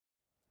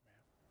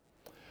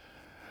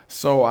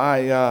So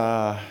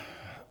I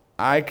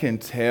can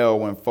tell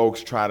when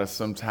folks try to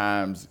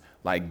sometimes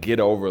like get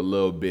over a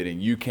little bit, and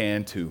you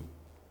can too.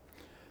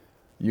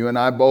 You and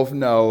I both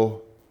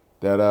know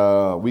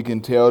that we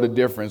can tell the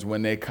difference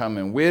when they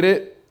coming with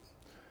it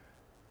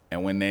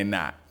and when they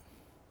not.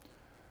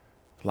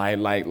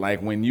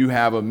 Like when you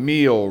have a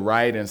meal,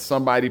 right? And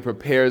somebody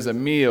prepares a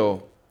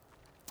meal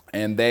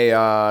and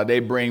they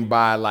bring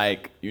by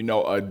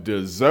a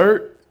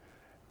dessert,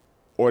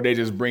 or they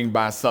just bring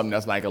by something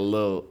that's like a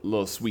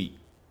little sweet.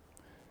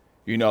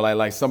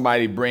 Like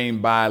somebody bring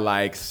by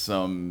like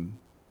some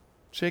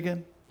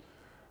chicken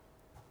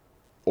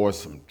or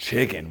some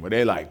chicken where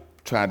they like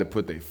tried to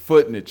put their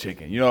foot in the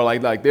chicken.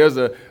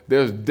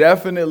 There's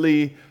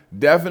definitely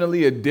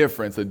a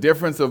difference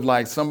of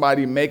like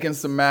somebody making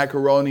some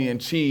macaroni and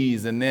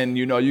cheese, and then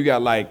you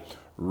got like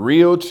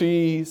real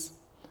cheese,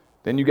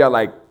 then you got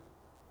like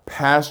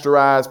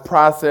pasteurized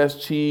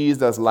processed cheese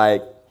that's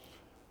like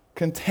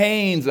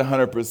contains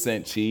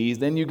 100% cheese.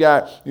 Then you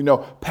got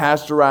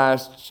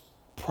pasteurized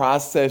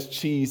processed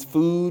cheese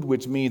food,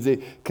 which means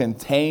it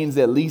contains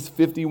at least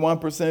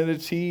 51% of the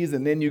cheese.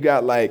 And then you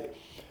got like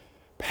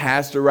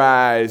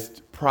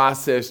pasteurized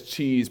processed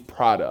cheese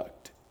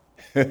product.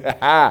 You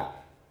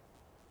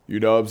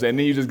know what I'm saying?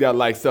 Then you just got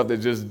like stuff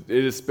that it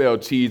is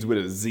spelled cheese with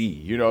a Z.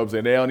 You know what I'm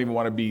saying? They don't even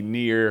want to be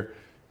near,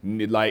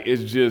 like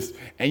it's just,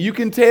 and you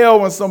can tell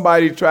when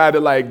somebody tried to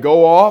like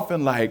go off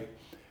and like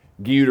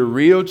give you the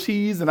real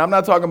cheese. And I'm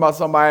not talking about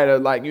somebody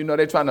that like,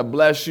 they're trying to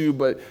bless you,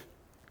 but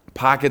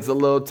pockets a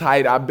little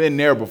tight. I've been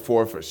there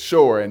before for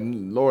sure.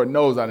 And Lord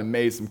knows I done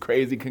made some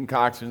crazy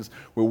concoctions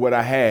with what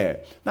I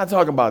had. Not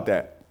talking about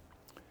that.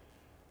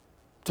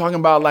 Talking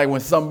about like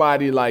when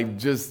somebody like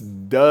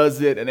just does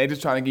it and they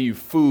just trying to give you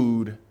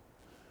food,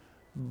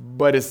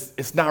 but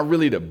it's not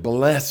really to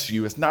bless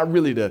you. It's not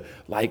really to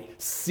like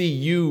see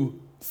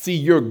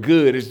you're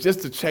good. It's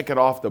just to check it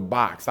off the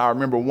box. I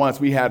remember once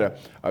we had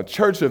a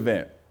church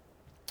event,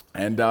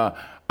 and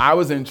I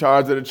was in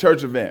charge of the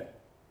church event.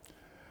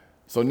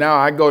 So now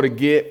I go to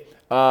get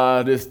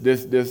go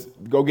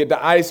get the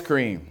ice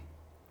cream.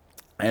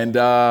 And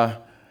at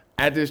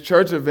this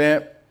church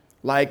event,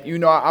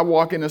 I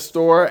walk in the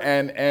store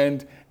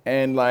and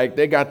like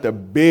they got the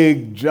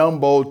big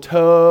jumbo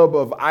tub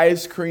of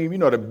ice cream,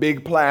 the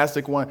big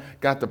plastic one,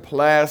 got the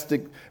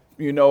plastic,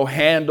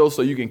 handle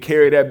so you can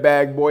carry that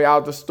bag boy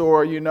out the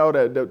store,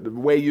 to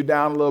weigh you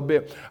down a little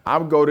bit. I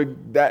would go to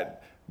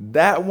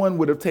that one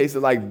would have tasted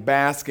like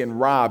Baskin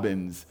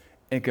Robbins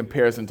in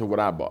comparison to what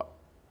I bought.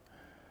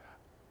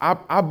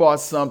 I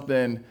bought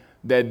something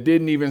that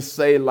didn't even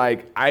say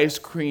like ice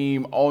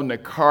cream on the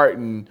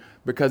carton,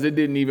 because it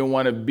didn't even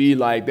want to be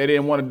like, they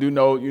didn't want to do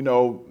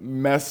no,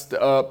 messed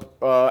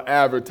up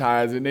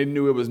advertising. They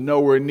knew it was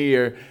nowhere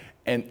near.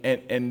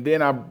 And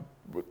then I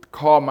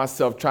called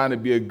myself trying to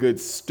be a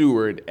good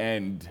steward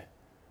and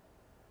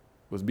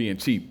was being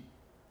cheap.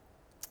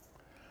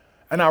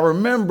 And I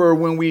remember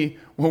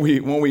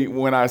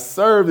when I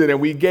served it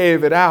and we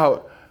gave it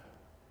out,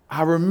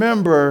 I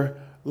remember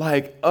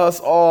like us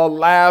all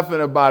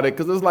laughing about it,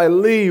 because it's like,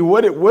 Lee,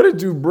 what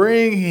did you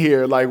bring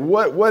here? Like,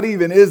 what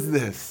even is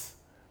this?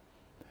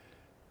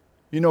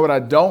 You know what I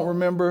don't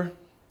remember?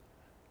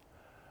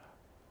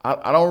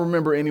 I don't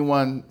remember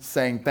anyone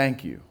saying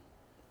thank you.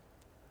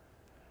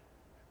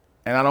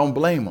 And I don't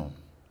blame them.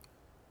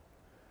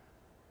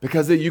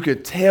 Because you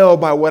could tell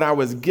by what I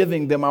was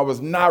giving them, I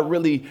was not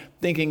really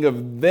thinking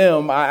of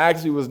them. I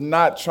actually was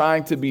not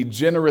trying to be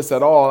generous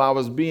at all. I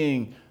was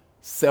being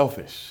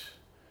selfish.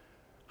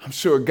 I'm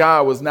sure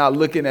God was not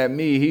looking at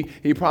me.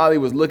 He probably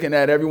was looking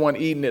at everyone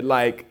eating it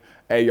like,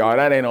 hey, y'all,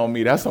 that ain't on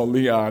me. That's on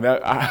Leon.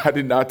 I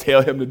did not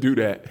tell him to do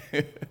that.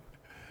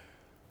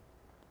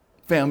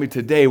 Family,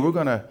 today we're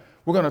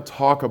gonna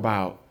talk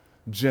about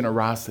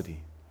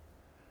generosity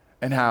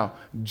and how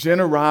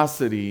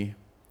generosity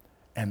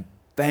and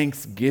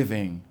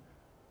thanksgiving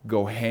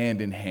go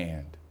hand in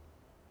hand.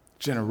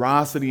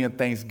 Generosity and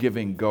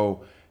thanksgiving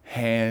go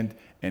hand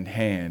in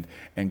hand.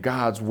 And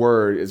God's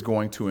word is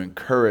going to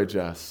encourage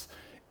us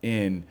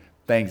in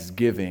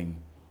thanksgiving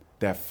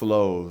that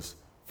flows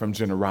from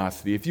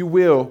generosity. If you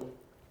will,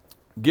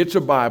 get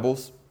your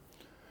Bibles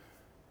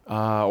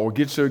or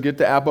get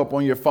the app up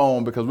on your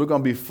phone, because we're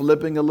going to be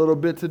flipping a little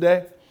bit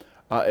today.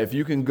 If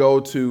you can go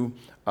to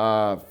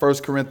 1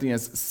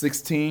 Corinthians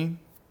 16,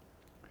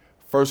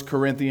 1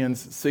 Corinthians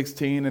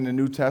 16 in the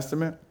New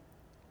Testament.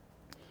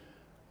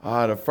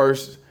 In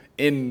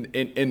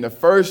the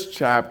first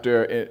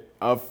chapter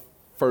of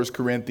 1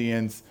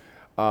 Corinthians,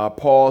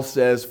 Paul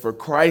says, "For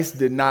Christ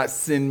did not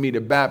send me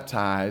to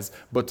baptize,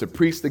 but to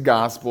preach the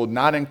gospel,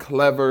 not in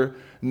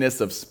cleverness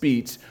of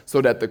speech,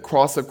 so that the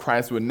cross of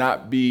Christ would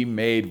not be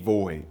made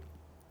void."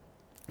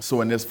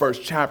 So in this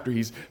first chapter,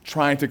 he's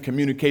trying to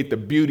communicate the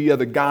beauty of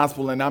the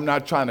gospel, and I'm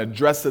not trying to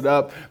dress it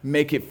up,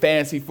 make it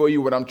fancy for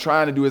you. What I'm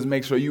trying to do is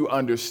make sure you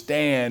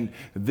understand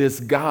this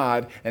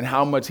God and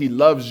how much he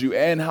loves you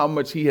and how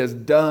much he has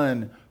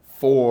done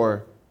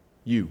for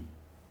you.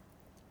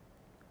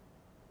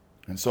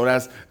 And so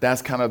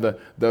that's kind of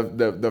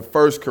the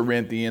First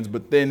Corinthians.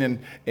 But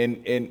then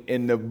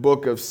in the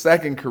book of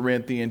Second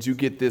Corinthians, you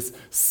get this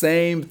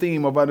same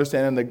theme of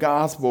understanding the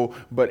gospel,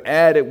 but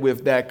added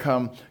with that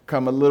come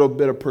a little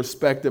bit of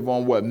perspective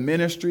on what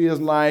ministry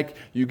is like.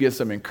 You get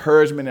some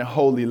encouragement in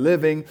holy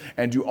living,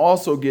 and you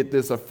also get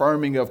this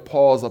affirming of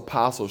Paul's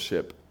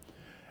apostleship.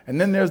 And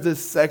then there's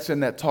this section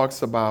that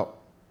talks about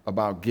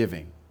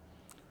giving,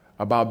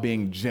 about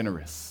being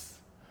generous.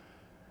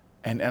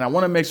 And I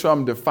want to make sure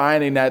I'm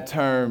defining that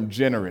term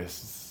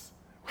generous.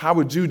 How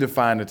would you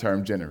define the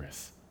term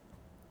generous?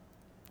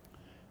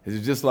 Is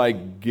it just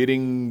like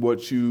getting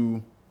what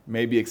you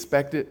maybe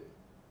expected?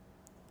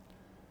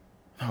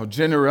 No,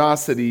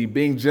 generosity,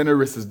 being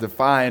generous is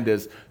defined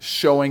as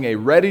showing a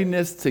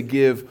readiness to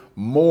give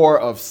more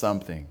of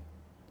something,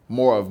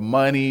 more of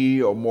money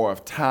or more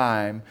of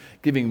time,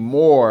 giving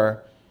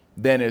more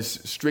than is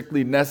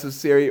strictly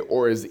necessary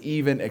or is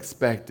even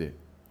expected.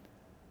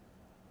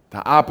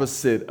 The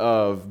opposite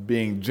of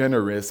being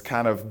generous,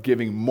 kind of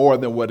giving more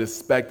than what is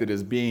expected,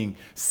 is being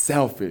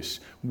selfish,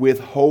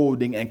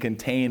 withholding and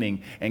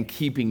containing and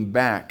keeping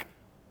back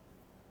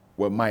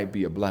what might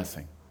be a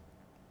blessing.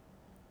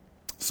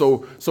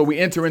 So we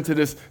enter into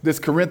this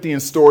Corinthian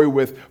story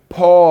with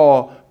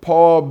Paul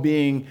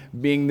being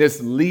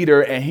this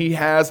leader, and he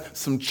has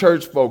some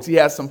church folks. He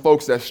has some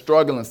folks that's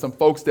struggling, some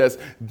folks that's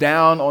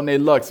down on their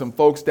luck, some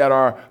folks that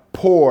are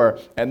poor,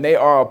 and they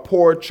are a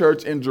poor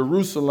church in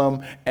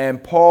Jerusalem.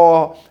 And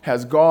Paul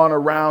has gone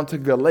around to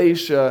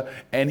Galatia,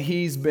 and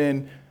he's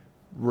been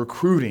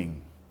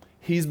recruiting.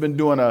 He's been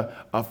doing a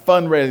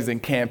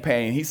fundraising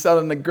campaign. He's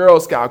selling the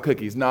Girl Scout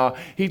cookies. Now,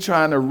 he's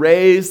trying to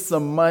raise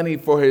some money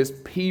for his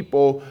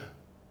people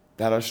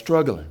that are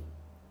struggling,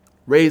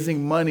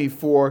 raising money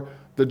for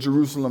the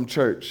Jerusalem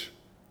church.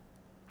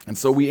 And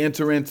so we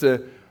enter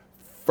into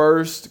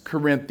 1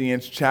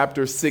 Corinthians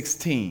chapter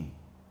 16.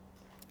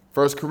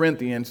 1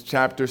 Corinthians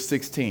chapter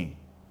 16,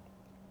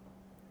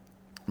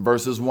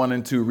 verses 1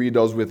 and 2. Read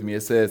those with me.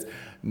 It says,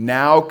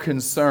 "Now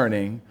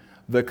concerning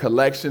the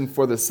collection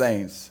for the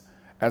saints,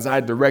 as I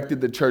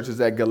directed the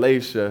churches at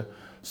Galatia,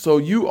 so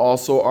you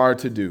also are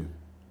to do.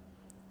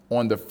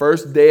 On the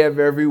first day of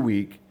every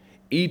week,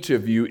 each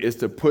of you is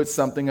to put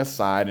something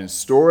aside and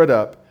store it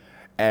up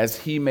as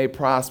he may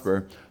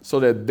prosper,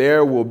 so that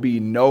there will be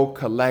no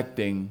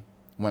collecting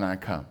when I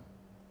come."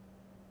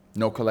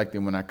 No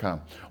collecting when I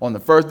come. On the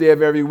first day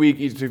of every week,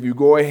 each of you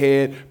go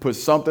ahead, put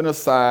something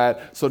aside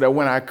so that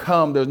when I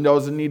come, there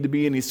doesn't need to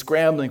be any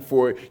scrambling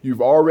for it.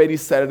 You've already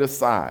set it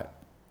aside.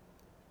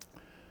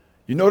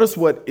 You notice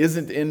what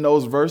isn't in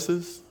those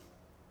verses?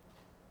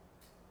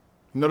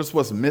 You notice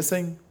what's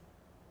missing?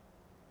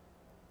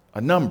 A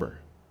number.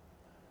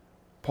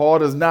 Paul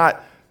does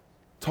not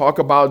talk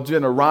about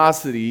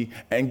generosity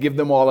and give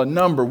them all a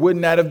number.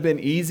 Wouldn't that have been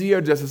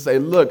easier just to say,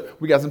 look,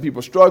 we got some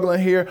people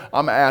struggling here.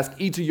 I'm going to ask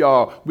each of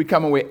y'all, we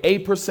coming with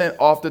 8%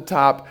 off the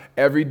top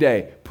every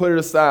day. Put it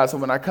aside so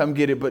when I come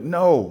get it. But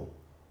no,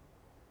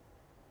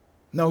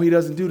 he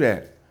doesn't do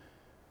that.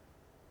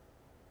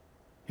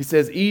 He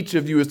says each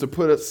of you is to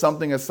put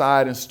something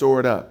aside and store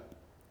it up.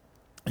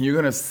 And you're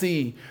going to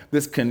see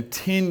this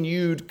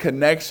continued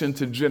connection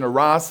to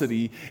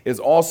generosity is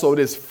also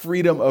this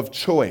freedom of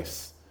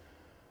choice.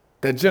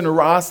 That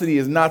generosity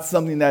is not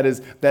something that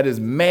is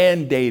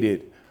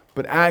mandated,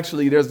 but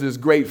actually there's this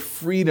great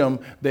freedom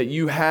that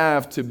you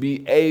have to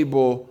be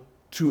able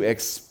to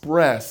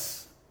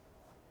express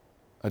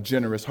a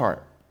generous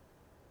heart.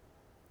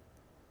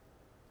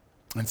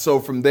 And so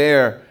from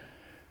there,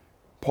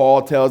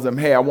 Paul tells them,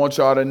 hey, I want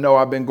y'all to know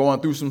I've been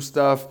going through some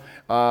stuff.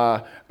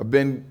 I've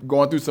been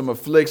going through some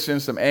affliction,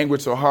 some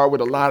anguish of heart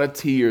with a lot of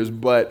tears,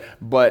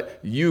 but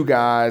you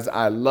guys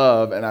I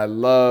love, and I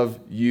love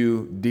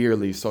you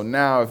dearly. So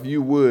now if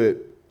you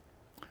would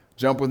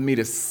jump with me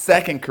to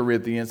 2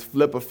 Corinthians,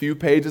 flip a few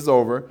pages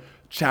over,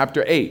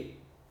 chapter 8.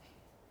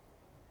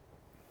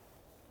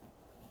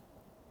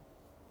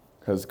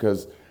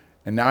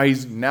 And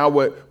now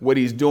what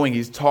he's doing,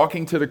 he's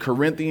talking to the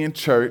Corinthian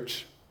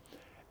church,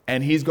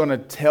 and he's going to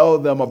tell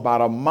them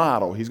about a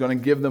model. He's going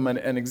to give them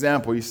an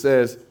example. He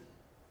says,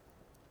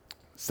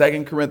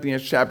 2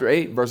 Corinthians chapter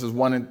 8, verses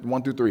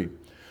 1 through 3.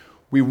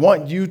 "We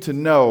want you to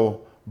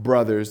know,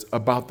 brothers,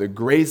 about the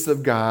grace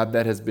of God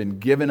that has been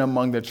given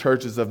among the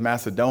churches of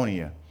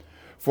Macedonia.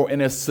 For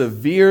in a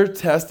severe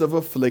test of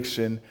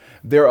affliction,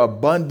 their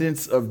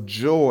abundance of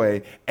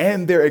joy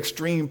and their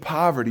extreme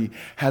poverty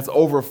has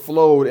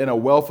overflowed in a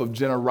wealth of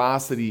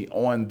generosity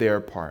on their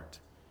part.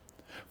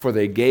 For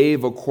they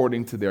gave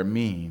according to their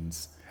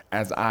means,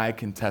 as I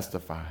can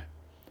testify,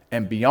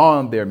 and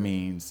beyond their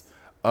means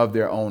of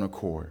their own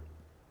accord."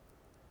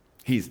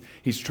 He's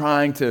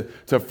trying to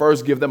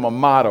first give them a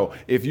model.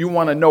 If you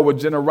want to know what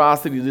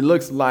generosity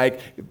looks like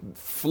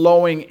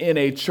flowing in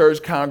a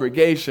church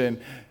congregation,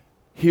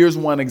 Here's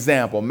one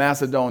example,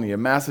 Macedonia.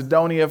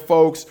 Macedonia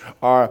folks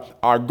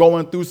are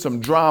going through some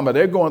drama.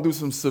 They're going through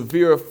some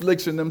severe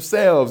affliction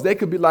themselves. They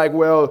could be like,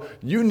 well,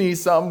 you need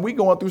something. We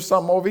going through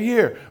something over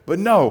here. But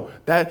no,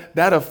 that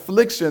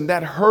affliction,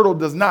 that hurdle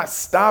does not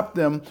stop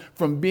them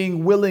from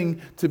being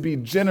willing to be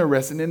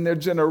generous. And in their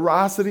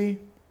generosity,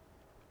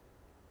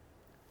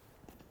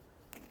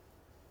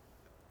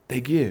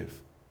 they give.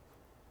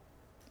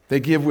 They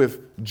give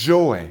with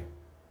joy.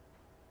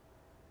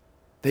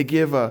 They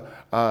give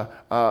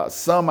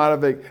some out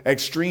of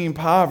extreme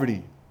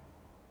poverty.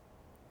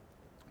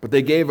 But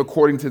they gave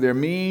according to their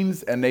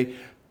means, and they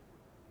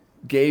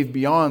gave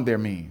beyond their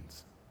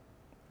means.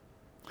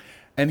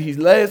 And he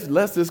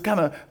lets this kind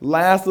of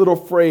last little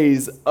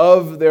phrase,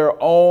 of their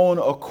own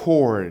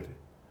accord.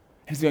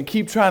 He's going to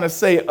keep trying to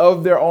say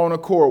of their own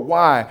accord.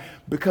 Why?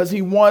 Because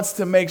he wants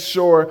to make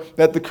sure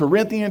that the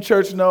Corinthian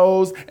church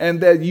knows,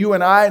 and that you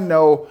and I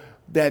know,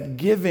 that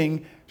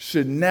giving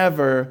should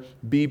never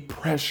be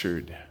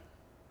pressured.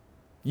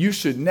 You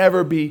should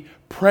never be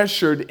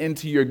pressured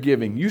into your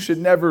giving. You should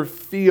never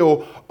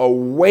feel a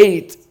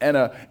weight and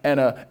a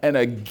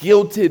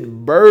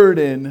guilted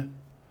burden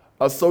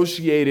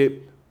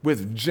associated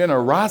with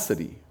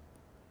generosity.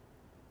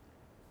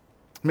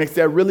 Makes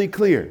that really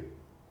clear.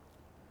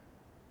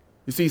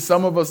 You see,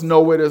 some of us know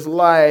what it's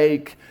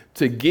like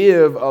to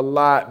give a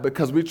lot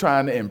because we're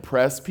trying to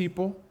impress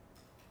people.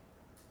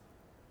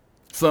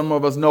 Some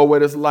of us know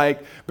what it's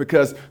like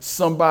because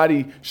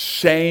somebody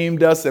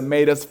shamed us and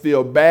made us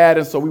feel bad,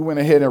 and so we went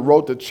ahead and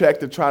wrote the check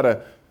to try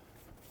to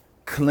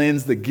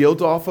cleanse the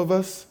guilt off of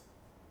us.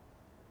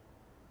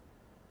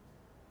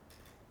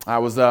 I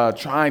was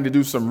trying to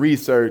do some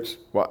research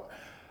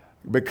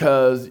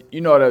because,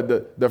 you know,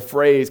 the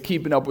phrase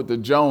keeping up with the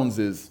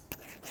Joneses,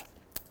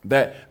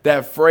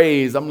 that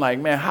phrase, I'm like,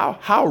 man,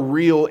 how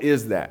real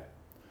is that?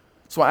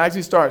 So I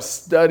actually started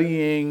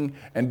studying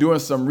and doing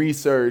some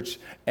research,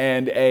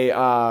 and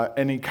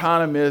an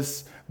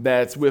economist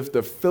that's with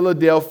the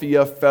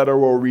Philadelphia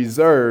Federal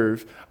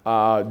Reserve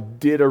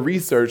did a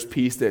research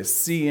piece that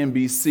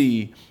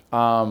CNBC,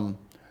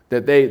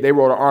 that they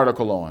wrote an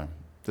article on.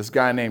 This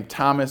guy named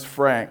Thomas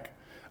Frank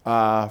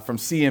from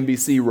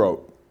CNBC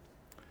wrote.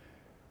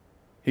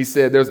 He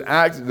said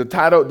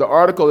the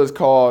article is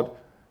called,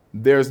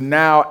 "There's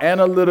Now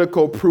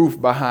Analytical Proof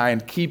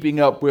Behind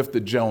Keeping Up with the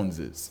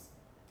Joneses."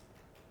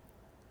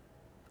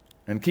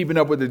 And keeping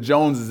up with the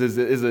Joneses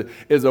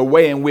is a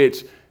way in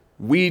which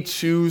we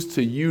choose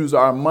to use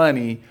our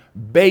money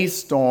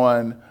based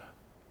on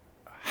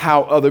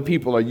how other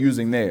people are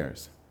using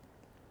theirs.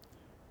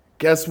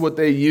 Guess what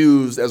they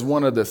used as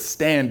one of the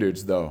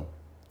standards, though?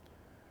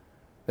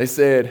 They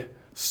said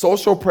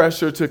social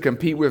pressure to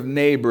compete with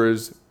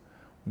neighbors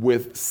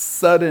with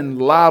sudden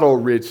lotto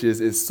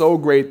riches is so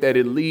great that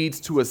it leads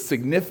to a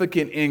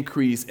significant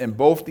increase in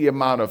both the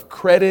amount of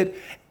credit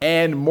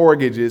and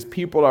mortgages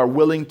people are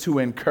willing to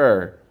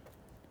incur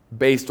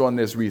based on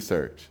this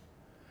research.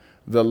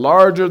 The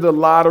larger the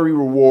lottery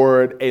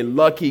reward a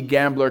lucky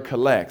gambler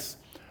collects,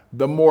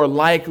 the more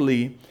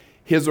likely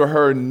his or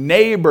her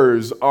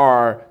neighbors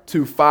are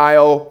to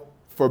file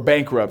for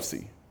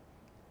bankruptcy.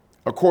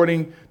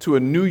 According to a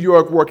New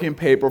York working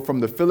paper from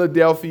the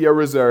Philadelphia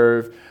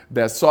Reserve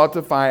that sought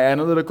to find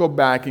analytical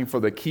backing for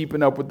the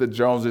keeping up with the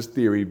Joneses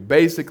theory,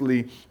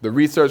 basically, the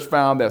research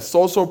found that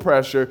social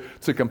pressure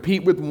to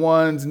compete with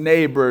one's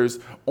neighbors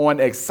on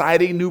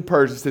exciting new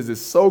purchases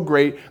is so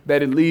great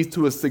that it leads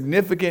to a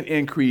significant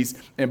increase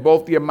in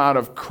both the amount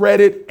of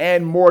credit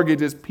and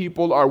mortgages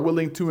people are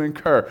willing to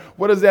incur.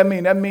 What does that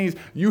mean? That means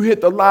you hit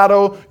the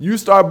lotto, you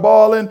start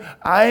balling.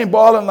 I ain't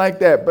balling like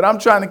that, but I'm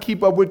trying to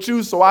keep up with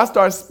you, so I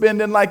start spending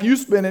like you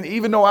spending,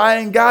 even though I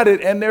ain't got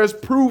it. And there's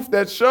proof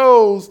that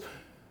shows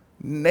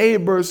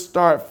neighbors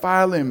start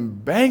filing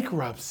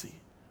bankruptcy.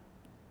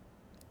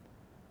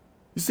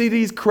 You see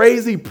these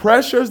crazy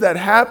pressures that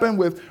happen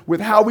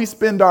with how we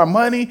spend our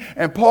money,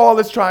 and Paul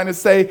is trying to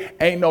say,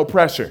 ain't no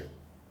pressure.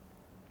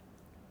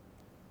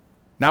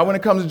 Now, when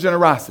it comes to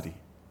generosity,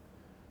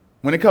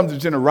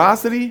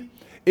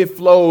 it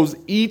flows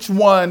each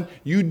one,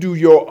 you do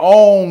your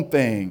own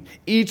thing.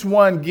 Each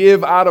one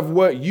give out of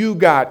what you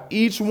got.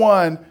 Each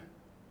one,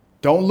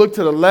 don't look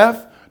to the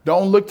left,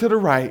 don't look to the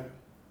right.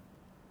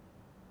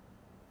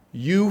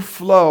 You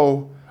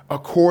flow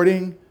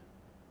according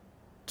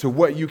to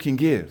what you can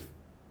give.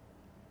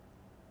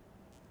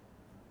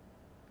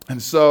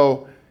 And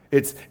so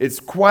it's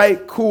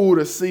quite cool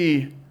to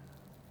see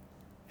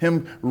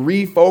him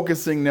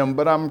refocusing them,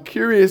 but I'm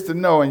curious to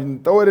know,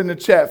 and throw it in the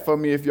chat for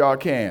me if y'all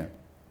can.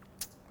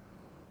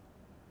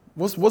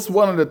 What's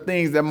one of the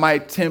things that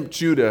might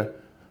tempt you to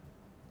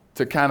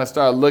kind of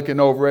start looking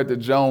over at the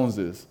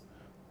Joneses?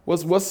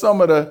 What's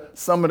some of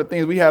the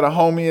things? We had a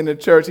homie in the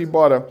church. He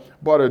bought a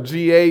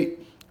G8,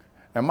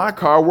 and my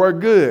car worked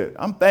good.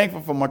 I'm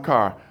thankful for my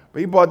car. But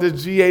he bought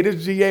this G8.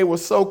 This G8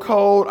 was so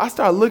cold. I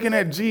started looking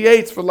at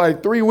G8s for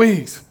like 3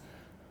 weeks.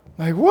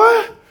 Like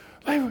what?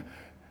 Like,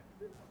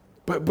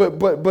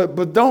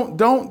 but don't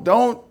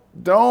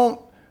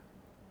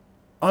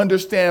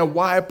understand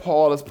why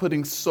Paul is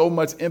putting so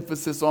much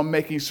emphasis on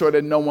making sure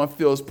that no one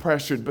feels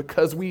pressured,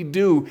 because we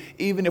do,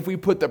 even if we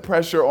put the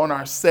pressure on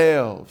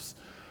ourselves.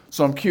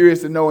 So I'm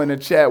curious to know in the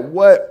chat,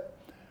 what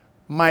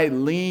might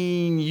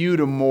lean you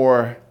to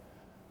more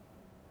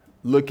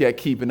look at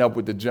keeping up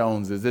with the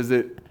Joneses? Is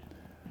it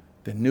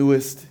the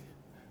newest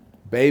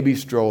baby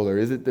stroller?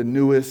 Is it the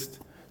newest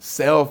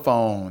cell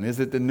phone? Is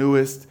it the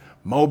newest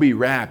Moby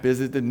rap? Is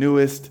it the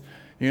newest,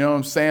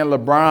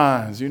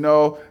 LeBrons?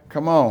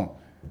 Come on.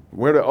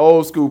 We're the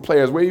old school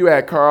players. Where you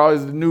at, Carl?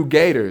 Is the new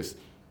Gators.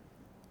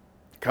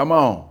 Come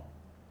on.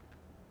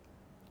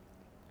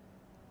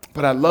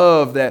 But I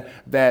love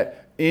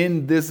that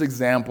in this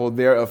example,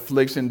 their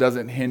affliction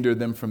doesn't hinder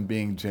them from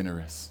being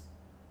generous.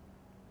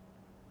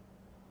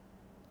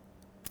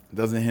 It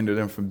doesn't hinder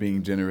them from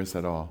being generous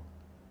at all.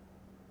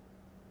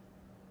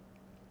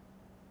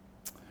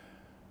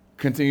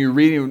 Continue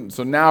reading.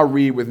 So now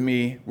read with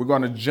me. We're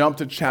going to jump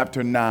to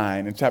chapter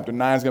 9. And chapter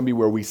 9 is going to be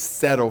where we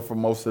settle for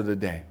most of the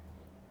day.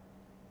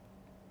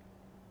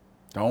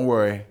 Don't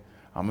worry.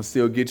 I'm going to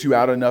still get you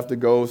out enough to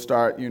go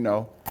start,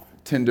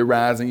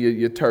 tenderizing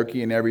your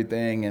turkey and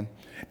everything.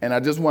 And I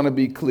just want to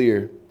be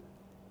clear.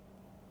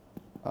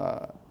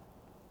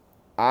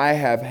 I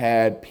have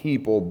had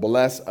people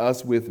bless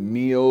us with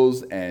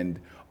meals and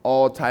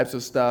all types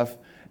of stuff,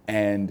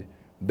 and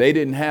they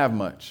didn't have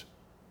much.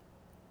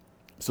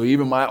 So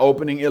even my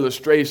opening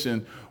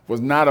illustration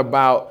was not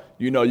about,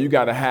 you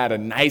got to have the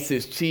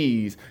nicest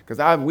cheese,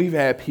 because we've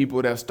had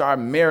people that start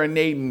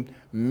marinating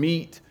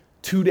meat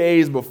 2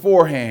 days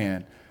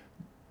beforehand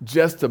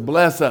just to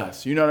bless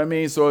us. You know what I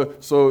mean?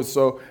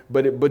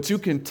 But you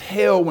can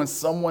tell when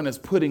someone is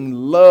putting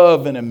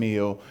love in a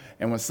meal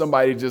and when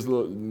somebody just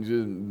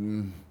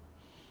giving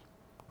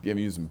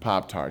you some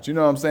Pop-Tarts. You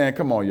know what I'm saying?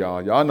 Come on,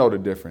 y'all. Y'all know the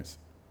difference.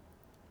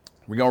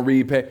 We're going to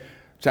read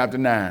chapter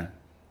 9.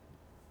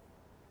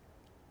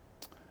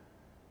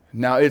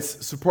 Now,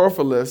 it's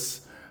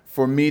superfluous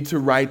for me to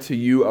write to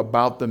you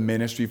about the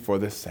ministry for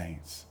the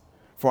saints,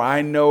 for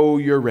I know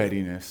your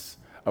readiness,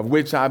 of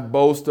which I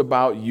boast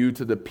about you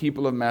to the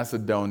people of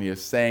Macedonia,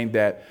 saying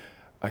that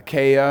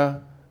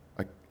Achaia,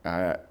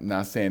 I'm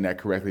not saying that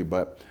correctly,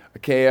 but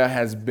Achaia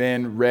has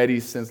been ready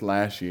since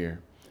last year,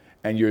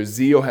 and your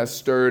zeal has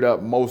stirred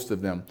up most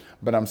of them.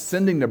 But I'm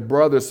sending the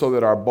brothers so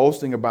that our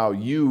boasting about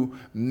you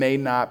may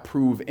not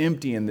prove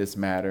empty in this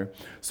matter,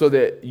 so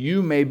that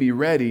you may be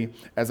ready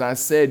as I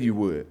said you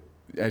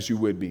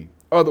would be.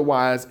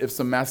 Otherwise, if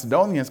some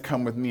Macedonians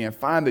come with me and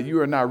find that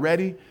you are not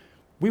ready,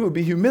 we would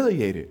be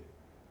humiliated,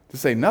 to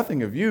say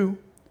nothing of you,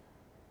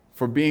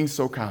 for being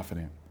so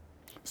confident.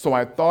 So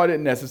I thought it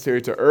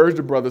necessary to urge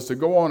the brothers to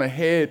go on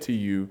ahead to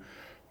you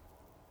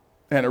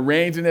and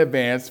arrange in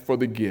advance for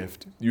the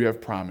gift you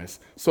have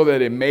promised, so that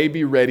it may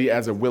be ready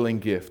as a willing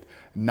gift,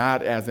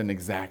 not as an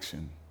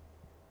exaction.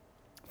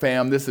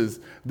 Fam, this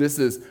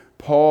is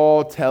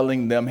Paul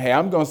telling them, hey,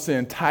 I'm going to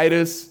send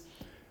Titus.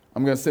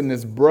 I'm going to send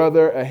this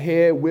brother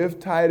ahead with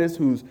Titus,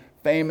 who's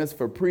famous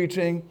for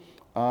preaching.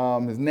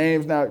 His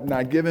name's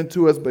not given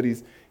to us, but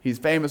he's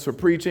famous for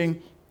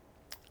preaching.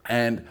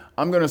 And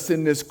I'm going to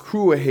send this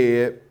crew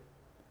ahead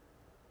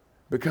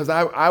because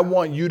I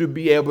want you to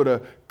be able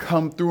to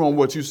come through on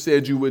what you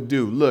said you would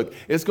do. Look,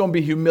 it's going to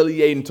be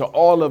humiliating to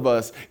all of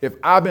us if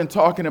I've been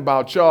talking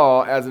about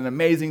y'all as an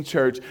amazing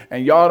church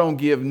and y'all don't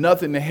give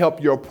nothing to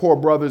help your poor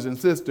brothers and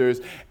sisters.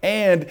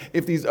 And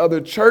if these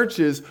other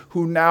churches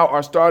who now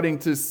are starting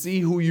to see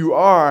who you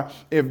are,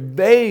 if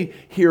they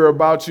hear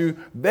about you,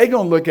 they're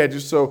going to look at you.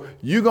 So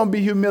you're going to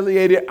be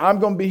humiliated. I'm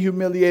going to be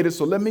humiliated.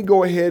 So let me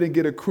go ahead and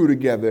get a crew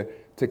together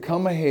to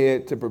come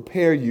ahead to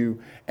prepare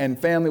you. And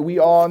family, we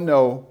all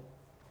know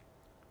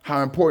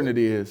how important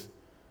it is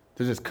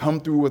to just come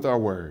through with our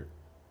word.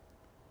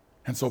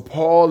 And so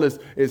Paul is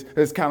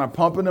kind of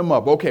pumping them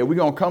up. Okay, we're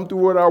going to come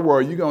through with our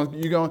word. You're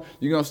going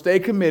to stay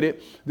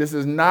committed. This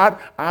is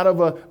not out of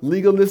a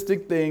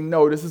legalistic thing.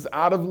 No, this is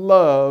out of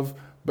love,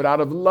 but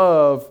out of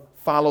love,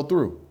 follow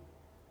through.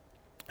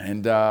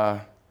 And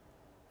I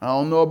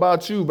don't know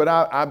about you, but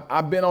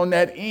I've been on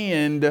that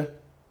end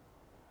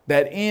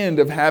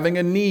of having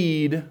a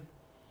need.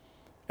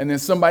 And then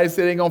somebody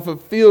said they're going to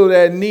fulfill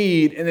that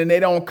need, and then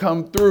they don't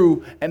come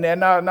through. And then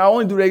not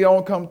only do they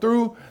don't come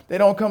through, they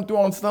don't come through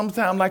on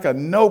sometimes like a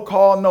no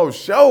call, no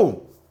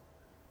show.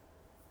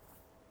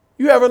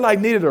 You ever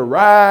needed a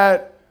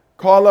ride,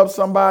 call up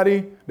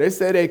somebody, they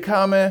say they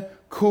coming,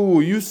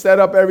 cool, you set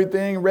up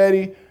everything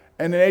ready,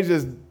 and then they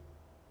just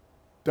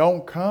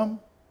don't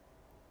come?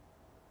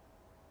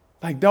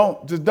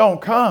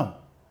 Don't come.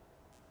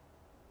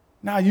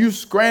 Now you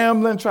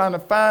scrambling, trying to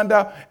find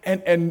out.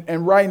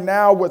 And right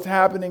now what's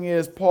happening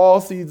is Paul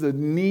sees a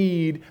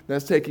need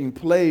that's taking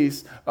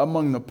place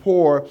among the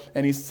poor,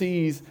 and he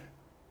sees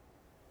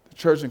the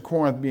church in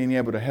Corinth being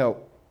able to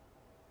help.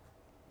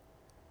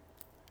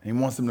 And he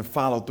wants them to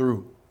follow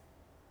through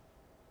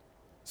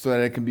so that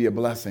it can be a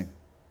blessing.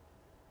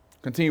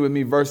 Continue with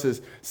me,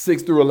 verses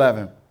 6 through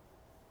 11.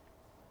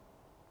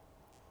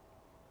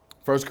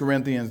 1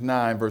 Corinthians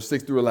 9, verse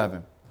 6 through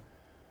 11.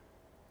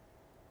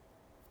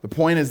 The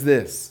point is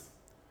this: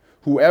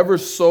 Whoever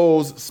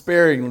sows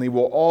sparingly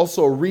will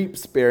also reap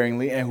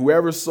sparingly, and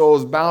whoever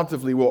sows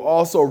bountifully will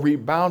also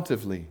reap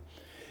bountifully.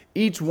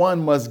 Each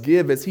one must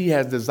give as he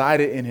has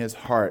decided in his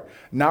heart,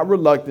 not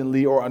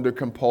reluctantly or under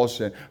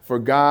compulsion, for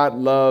God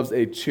loves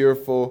a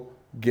cheerful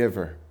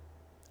giver.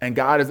 And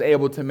God is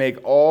able to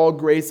make all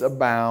grace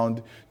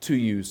abound to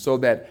you, so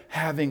that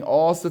having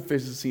all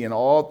sufficiency in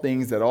all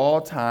things at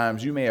all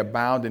times, you may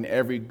abound in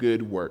every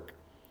good work.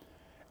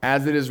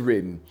 As it is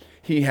written,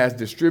 he has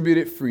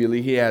distributed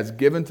freely, he has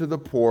given to the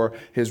poor,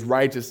 his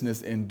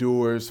righteousness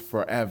endures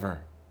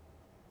forever.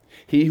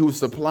 He who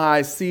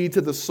supplies seed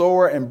to the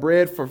sower and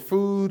bread for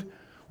food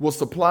will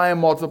supply and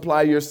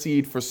multiply your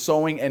seed for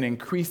sowing and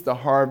increase the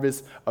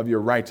harvest of your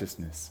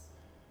righteousness.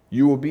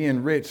 You will be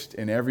enriched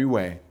in every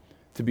way,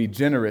 to be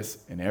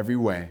generous in every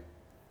way,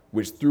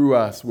 which through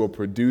us will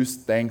produce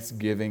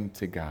thanksgiving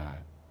to God.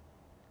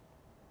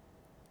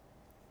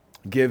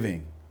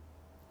 Giving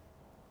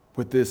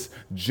with this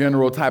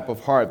general type of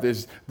heart,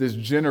 this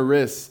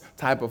generous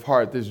type of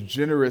heart, this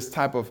generous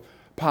type of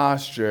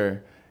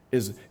posture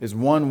is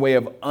one way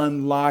of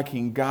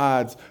unlocking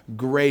God's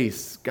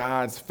grace,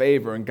 God's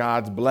favor, and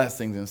God's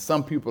blessings. And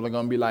some people are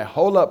going to be like,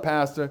 hold up,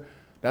 Pastor.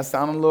 That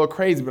sounded a little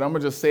crazy, but I'm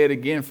going to just say it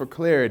again for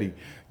clarity.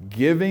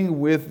 Giving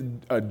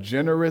with a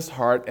generous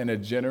heart and a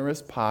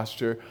generous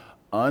posture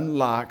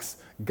unlocks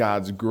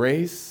God's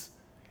grace,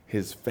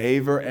 his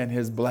favor, and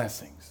his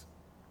blessings.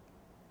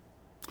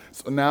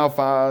 So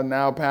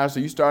now, Pastor,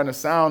 you starting to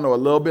sound a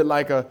little bit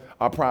like a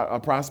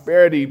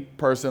prosperity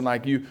person,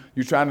 like you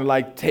trying to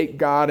like take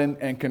God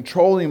and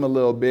control him a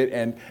little bit.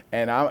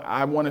 And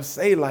I want to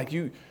say, like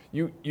you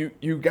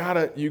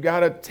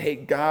gotta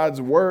take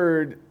God's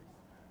word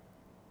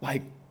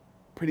like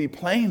pretty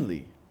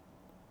plainly.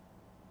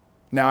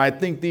 Now, I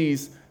think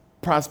these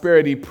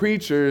prosperity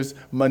preachers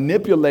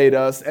manipulate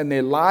us and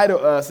they lie to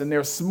us and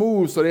they're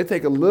smooth. So they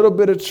take a little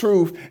bit of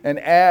truth and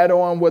add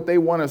on what they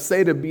want to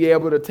say to be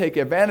able to take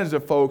advantage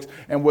of folks.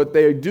 And what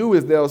they do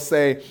is they'll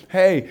say,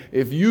 hey,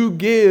 if you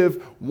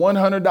give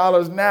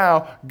 $100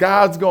 now,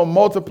 God's going to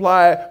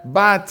multiply it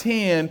by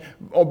 10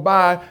 or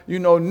by,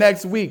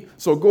 next week.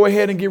 So go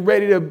ahead and get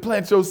ready to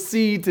plant your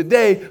seed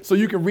today so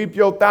you can reap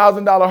your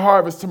 $1,000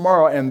 harvest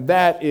tomorrow. And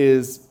that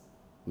is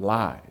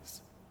lies.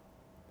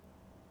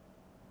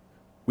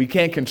 We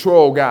can't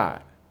control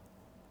God.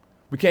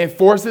 We can't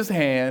force his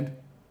hand,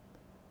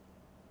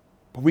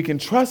 but we can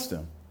trust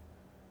him.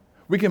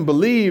 We can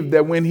believe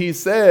that when he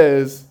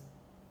says,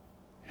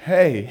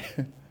 hey,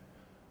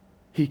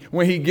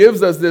 when he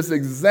gives us this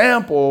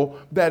example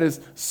that is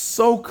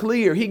so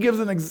clear, he gives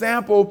an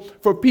example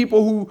for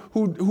people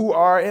who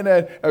are in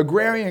an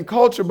agrarian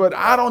culture, but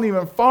I don't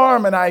even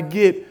farm, and I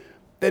get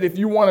that if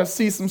you want to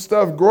see some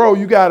stuff grow,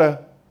 you got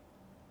to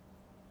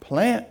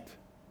plant.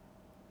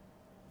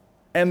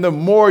 And the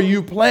more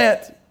you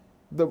plant,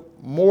 the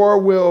more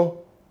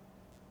we'll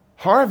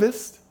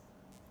harvest.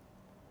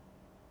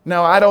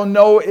 Now, I don't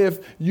know if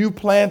you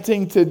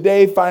planting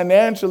today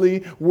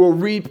financially will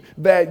reap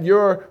that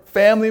your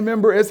family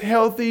member is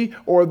healthy,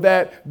 or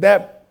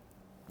that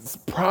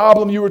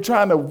problem you were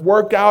trying to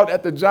work out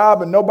at the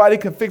job and nobody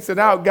can fix it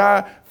out.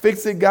 God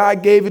fixed it.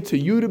 God gave it to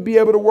you to be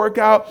able to work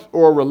out,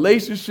 or a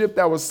relationship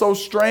that was so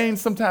strained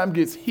sometimes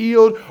gets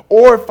healed,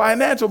 or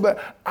financial.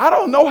 But I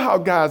don't know how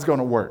God's going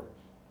to work.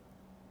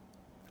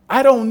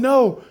 I don't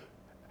know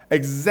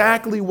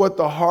exactly what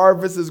the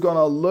harvest is going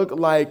to look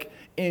like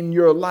in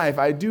your life.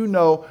 I do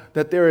know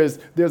that there's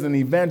an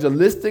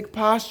evangelistic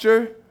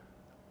posture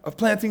of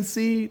planting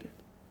seed.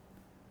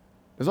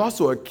 There's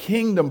also a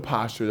kingdom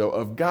posture, though,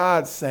 of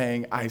God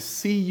saying, I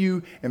see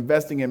you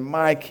investing in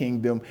my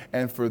kingdom,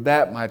 and for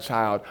that, my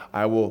child,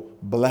 I will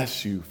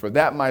bless you. For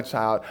that, my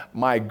child,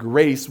 my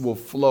grace will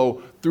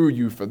flow through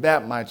you. For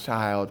that, my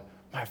child,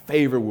 my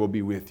favor will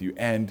be with you.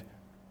 And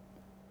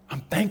I'm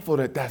thankful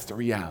that that's the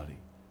reality.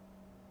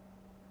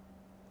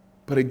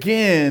 But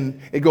again,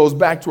 it goes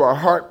back to our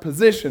heart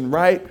position,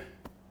 right?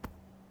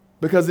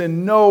 Because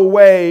in no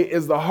way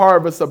is the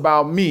harvest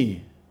about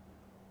me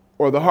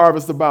or the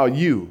harvest about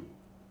you.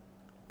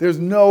 There's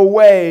no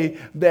way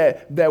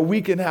that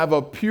we can have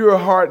a pure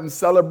heart in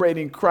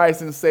celebrating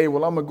Christ and say,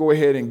 well, I'm going to go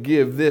ahead and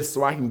give this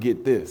so I can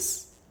get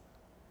this.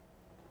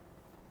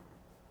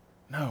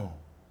 No,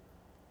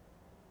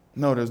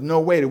 there's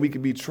no way that we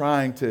could be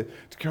trying to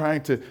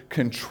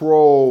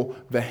control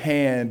the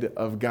hand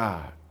of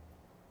God.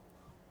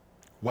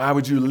 Why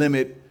would you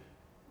limit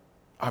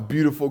our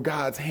beautiful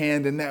God's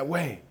hand in that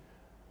way?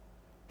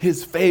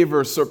 His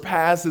favor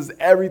surpasses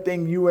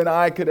everything you and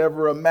I could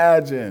ever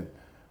imagine.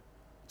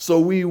 So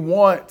we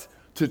want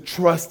to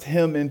trust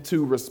him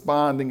into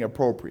responding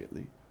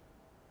appropriately.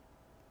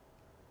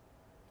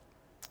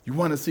 You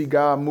want to see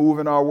God move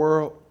in our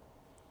world?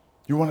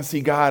 You want to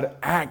see God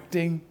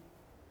acting?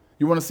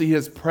 You want to see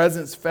his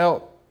presence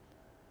felt?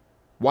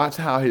 Watch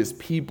how his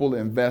people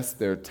invest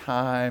their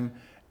time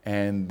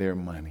and their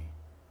money.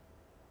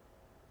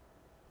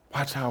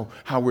 Watch how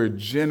we're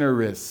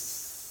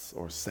generous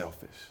or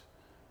selfish.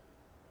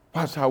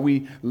 Watch how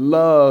we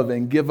love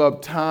and give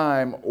up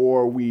time,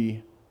 or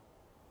we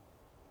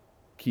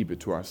keep it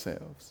to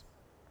ourselves.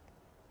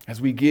 As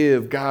we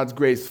give, God's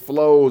grace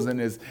flows and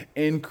is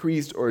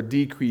increased or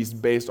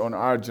decreased based on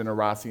our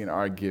generosity and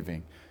our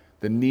giving.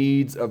 The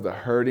needs of the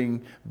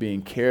hurting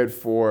being cared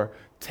for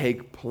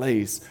take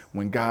place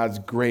when God's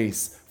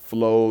grace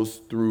flows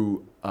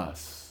through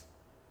us.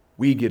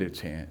 We get a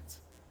chance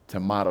to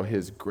model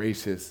his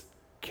gracious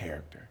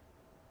character.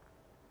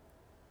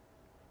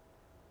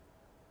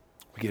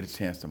 We get a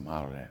chance to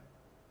model that.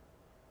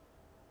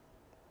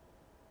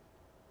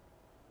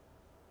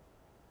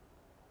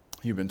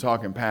 You've been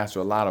talking, Pastor,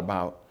 a lot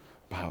about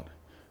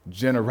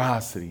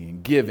generosity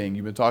and giving.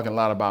 You've been talking a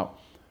lot about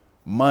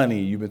money.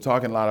 You've been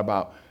talking a lot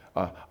about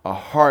a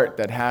heart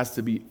that has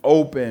to be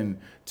open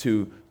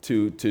to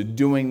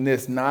doing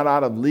this, not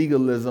out of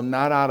legalism,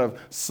 not out of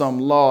some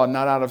law,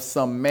 not out of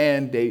some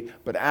mandate,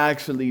 but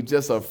actually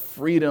just a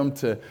freedom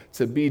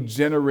to be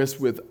generous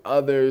with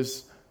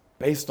others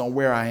based on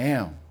where I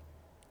am.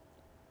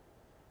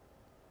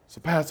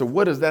 So, Pastor,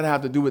 what does that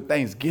have to do with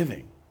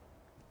Thanksgiving?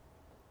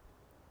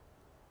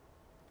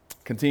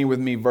 Continue with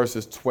me,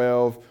 verses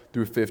 12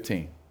 through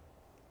 15.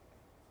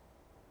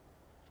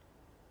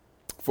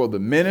 For the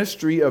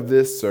ministry of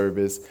this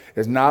service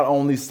is not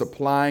only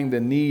supplying the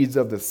needs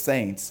of the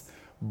saints,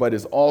 but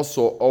is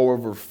also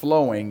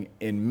overflowing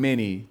in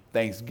many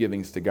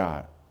thanksgivings to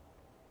God.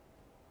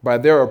 By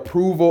their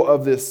approval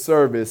of this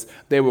service,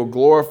 they will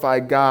glorify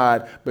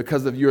God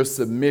because of your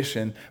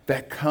submission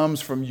that comes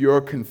from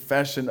your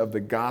confession of the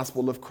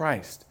gospel of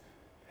Christ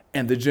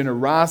and the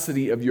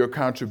generosity of your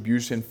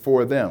contribution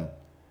for them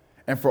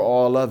and for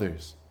all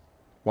others,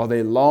 while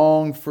they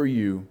long for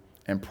you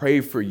and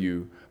pray for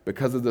you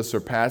because of the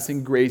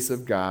surpassing grace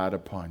of God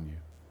upon you.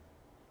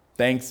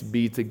 Thanks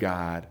be to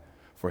God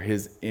for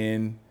his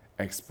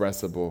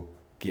inexpressible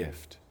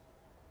gift.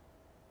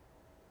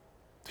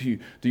 Do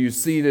you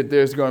see that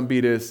there's going to be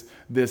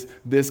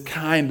this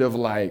kind of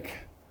like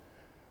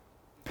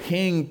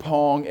ping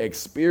pong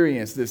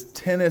experience, this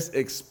tennis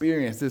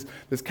experience,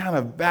 this kind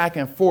of back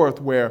and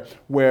forth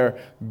where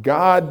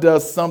God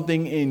does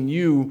something in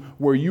you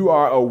where you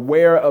are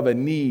aware of a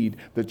need.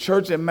 The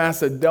church in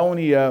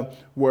Macedonia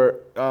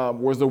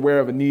was aware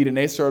of a need, and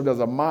they served as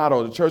a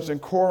model. The church in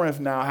Corinth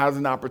now has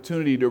an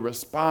opportunity to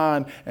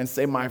respond and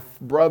say, my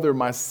brother,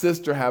 my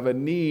sister have a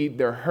need.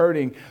 They're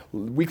hurting.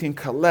 We can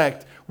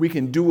collect. We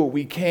can do what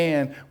we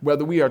can,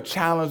 whether we are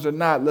challenged or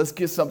not. Let's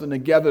get something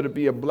together to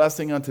be a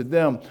blessing unto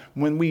them.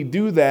 When we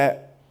do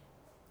that,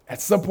 at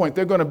some point,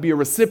 they're going to be a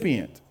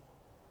recipient.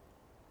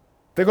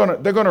 They're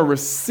going to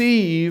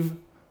receive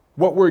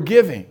what we're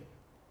giving.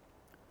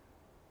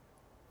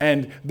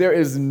 And there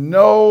is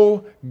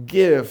no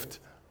gift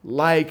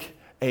like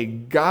a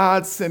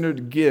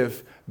God-centered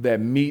gift that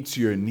meets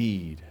your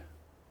need.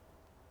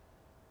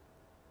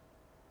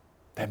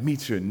 That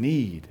meets your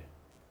need.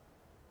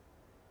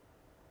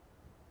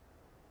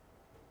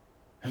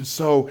 And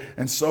so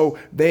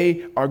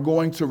they are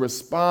going to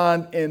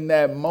respond in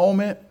that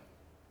moment,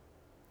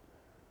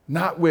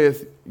 not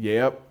with,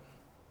 yep,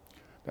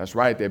 that's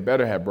right, they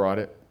better have brought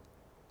it.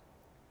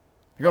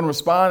 They're going to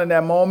respond in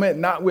that moment,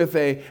 not with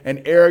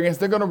an arrogance.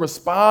 They're going to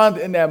respond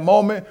in that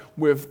moment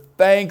with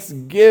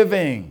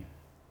thanksgiving,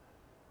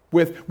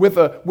 with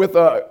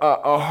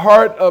a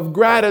heart of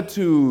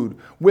gratitude,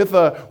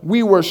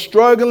 we were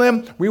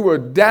struggling, we were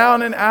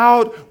down and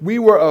out, we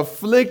were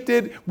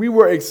afflicted, we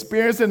were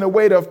experiencing the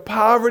weight of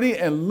poverty,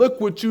 and look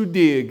what you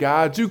did,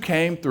 God, you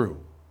came through.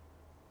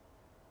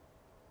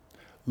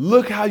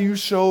 Look how you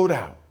showed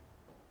out.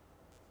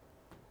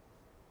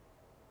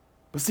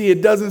 But see,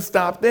 it doesn't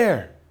stop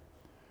there.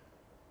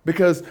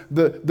 Because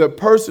the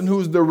person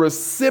who's the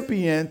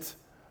recipient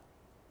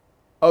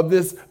of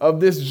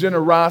this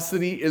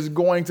generosity is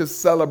going to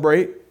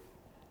celebrate.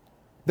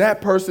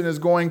 That person is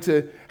going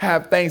to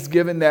have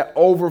thanksgiving that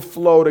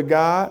overflow to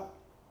God.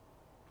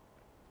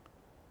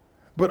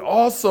 But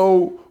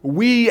also,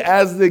 we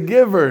as the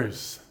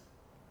givers,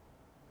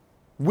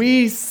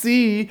 we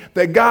see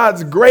that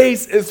God's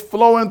grace is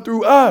flowing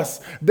through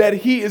us, that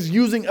he is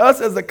using us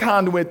as a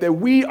conduit, that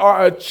we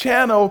are a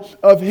channel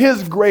of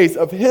his grace,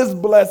 of his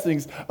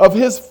blessings, of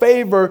his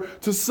favor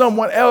to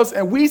someone else.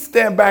 And we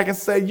stand back and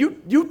say,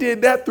 you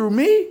did that through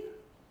me?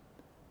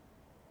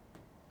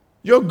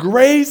 Your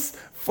grace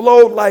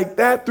flowed like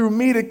that through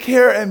me to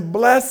care and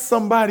bless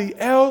somebody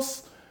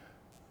else?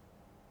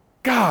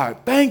 God,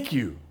 thank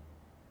you.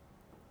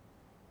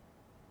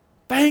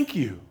 Thank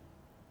you.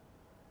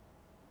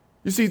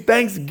 You see,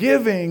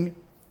 Thanksgiving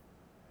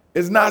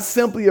is not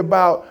simply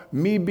about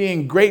me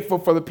being grateful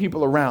for the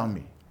people around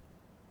me.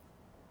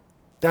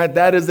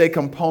 That is a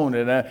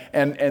component.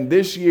 And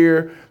this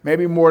year,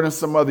 maybe more than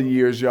some other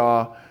years,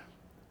 y'all,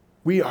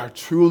 we are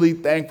truly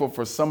thankful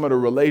for some of the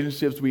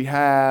relationships we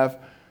have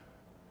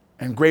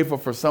and grateful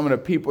for some of the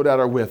people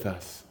that are with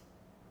us,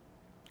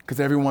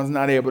 because everyone's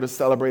not able to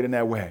celebrate in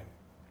that way.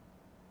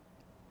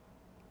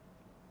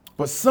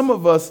 But some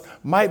of us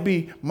might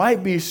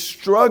be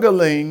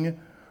struggling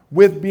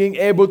with being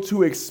able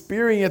to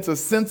experience a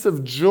sense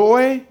of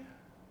joy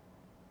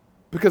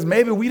because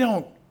maybe we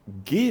don't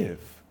give.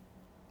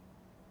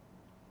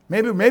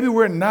 Maybe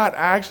we're not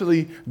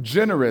actually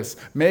generous.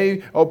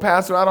 Maybe, oh,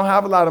 Pastor, I don't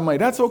have a lot of money.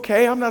 That's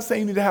okay. I'm not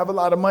saying you need to have a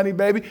lot of money,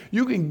 baby.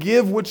 You can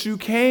give what you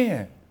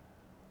can.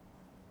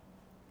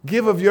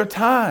 Give of your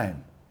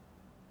time.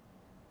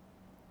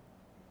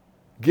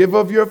 Give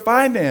of your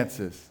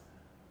finances.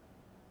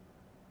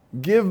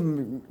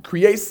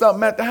 Create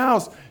something at the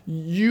house.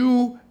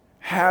 You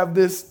have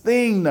this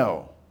thing,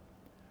 though.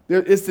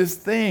 It's this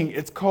thing.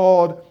 It's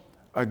called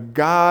a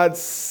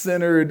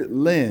God-centered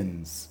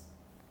lens.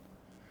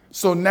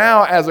 So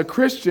now, as a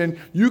Christian,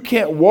 you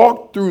can't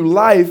walk through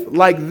life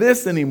like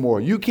this anymore.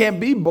 You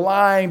can't be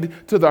blind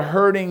to the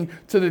hurting,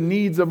 to the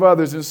needs of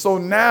others. And so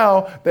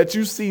now that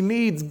you see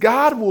needs,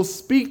 God will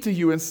speak to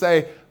you and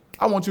say,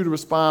 I want you to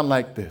respond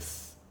like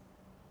this.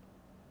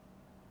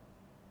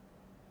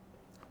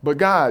 But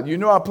God,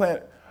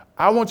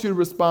 I want you to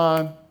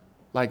respond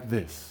like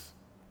this.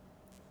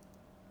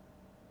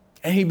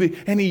 And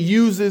he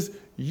uses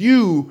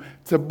you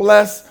to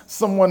bless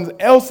someone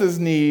else's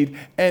need.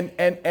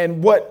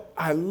 And what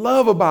I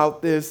love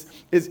about this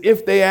is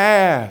if they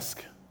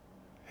ask,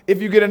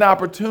 if you get an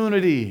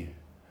opportunity,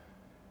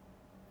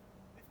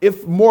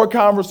 if more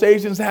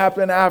conversations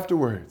happen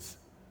afterwards.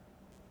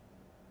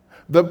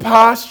 The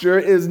posture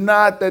is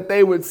not that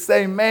they would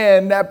say,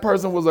 man, that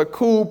person was a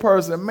cool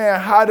person. Man,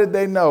 how did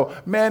they know?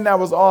 Man, that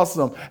was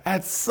awesome.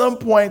 At some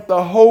point,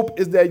 the hope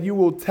is that you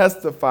will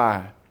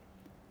testify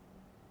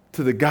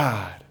to the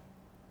God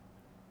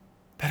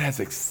that has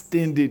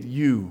extended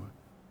you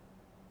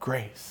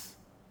grace.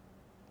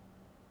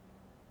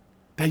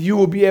 That you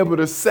will be able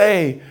to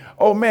say,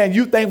 oh man,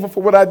 you thankful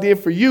for what I did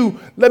for you.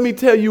 Let me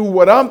tell you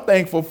what I'm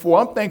thankful for.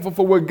 I'm thankful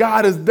for what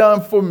God has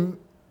done for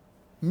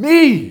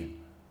me.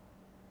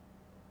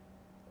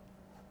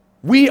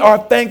 We are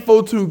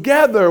thankful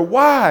together.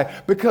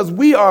 Why? Because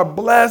we are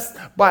blessed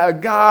by a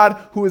God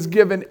who has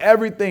given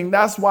everything.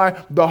 That's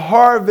why the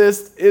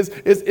harvest is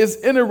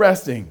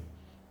interesting.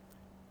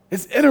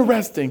 It's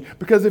interesting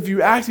because if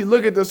you actually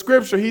look at the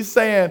scripture, he's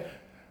saying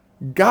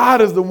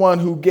God is the one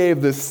who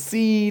gave the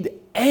seed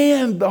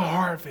and the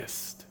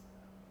harvest.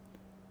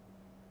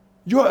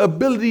 Your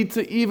ability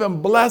to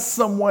even bless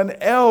someone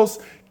else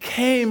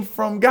came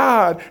from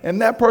God,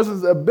 and that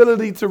person's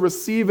ability to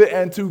receive it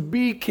and to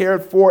be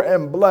cared for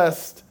and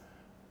blessed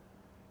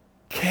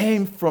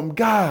came from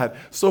God.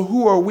 So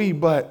who are we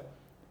but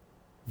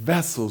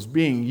vessels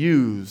being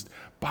used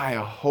by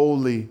a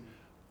holy,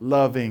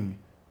 loving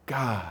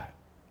God?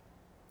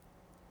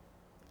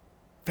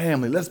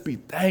 Family, let's be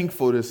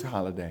thankful this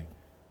holiday.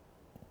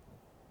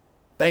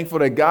 Thankful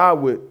that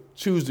God would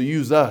choose to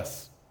use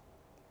us.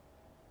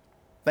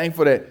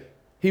 Thankful that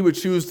he would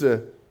choose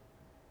to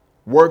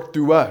work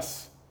through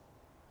us.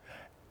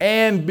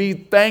 And be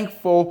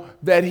thankful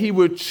that he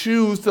would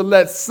choose to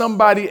let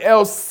somebody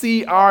else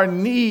see our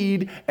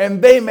need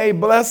and they may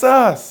bless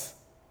us.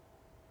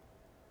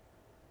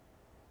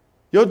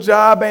 Your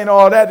job ain't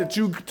all that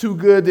you too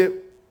good to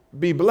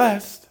be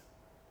blessed.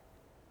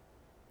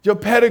 Your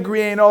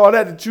pedigree ain't all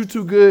that you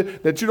too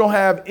good, that you don't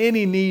have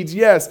any needs.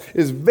 Yes,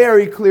 it's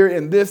very clear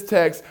in this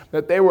text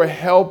that they were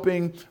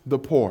helping the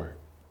poor.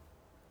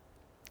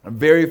 A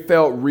very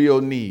felt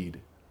real need.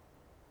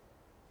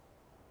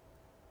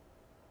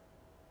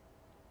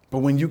 But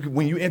when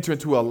you enter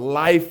into a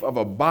life of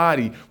a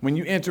body, when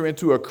you enter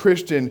into a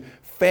Christian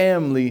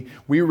family,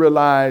 we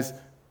realize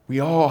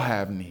we all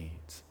have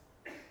needs.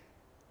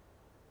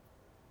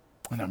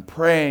 And I'm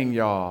praying,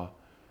 y'all,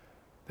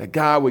 that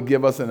God would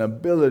give us an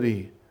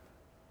ability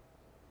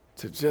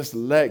to just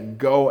let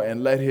go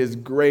and let his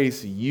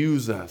grace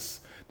use us,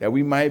 that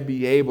we might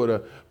be able to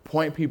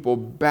point people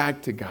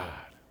back to God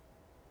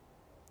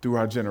through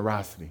our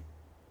generosity.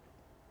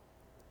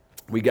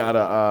 We got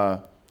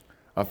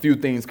a few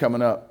things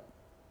coming up.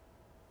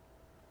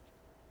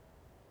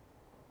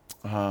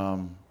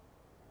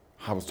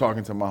 I was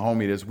talking to my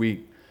homie this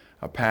week,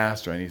 a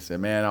pastor, and he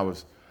said, man, I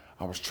was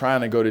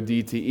trying to go to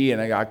DTE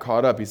and I got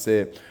caught up. He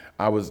said,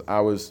 I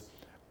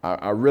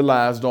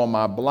realized on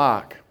my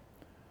block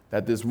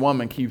that this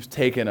woman keeps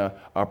taking a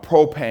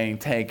propane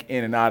tank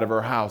in and out of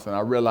her house, and I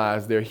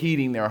realized they're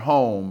heating their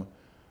home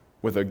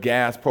with a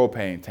gas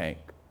propane tank.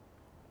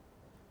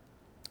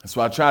 So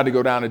I tried to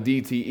go down to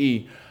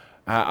DTE.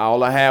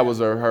 All I had was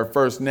her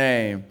first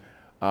name,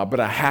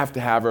 but I have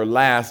to have her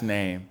last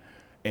name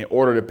in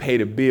order to pay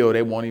the bill.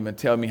 They won't even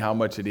tell me how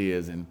much it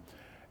is. And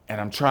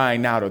I'm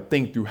trying now to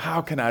think through,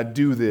 how can I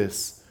do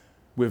this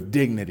with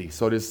dignity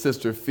so this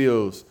sister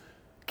feels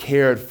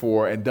cared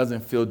for and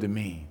doesn't feel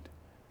demeaned?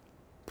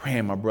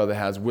 Praying my brother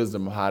has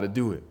wisdom of how to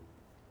do it.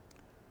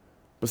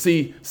 But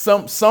see,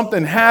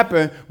 something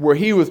happened where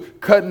he was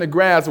cutting the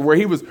grass or where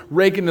he was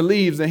raking the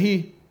leaves, and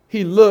he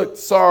looked,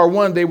 saw her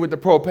one day with the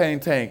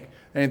propane tank.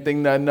 Ain't think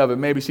nothing of it.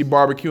 Maybe she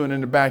barbecuing in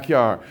the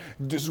backyard.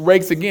 Just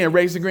rakes again,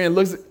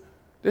 looks at,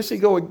 there she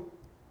go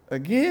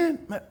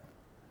again?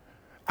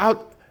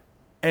 Out.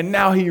 And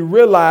now he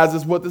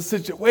realizes what the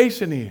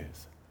situation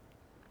is.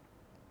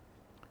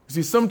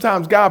 See,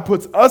 sometimes God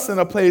puts us in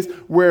a place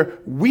where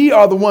we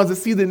are the ones that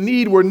see the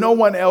need where no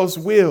one else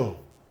will.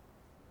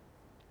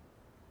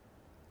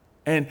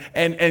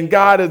 And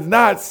God does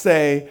not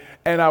say,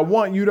 and I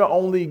want you to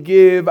only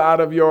give out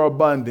of your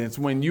abundance.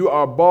 When you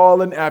are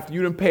balling after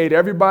you done paid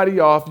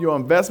everybody off, your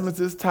investments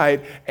is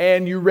tight,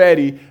 and you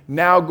ready,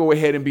 now go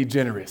ahead and be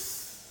generous.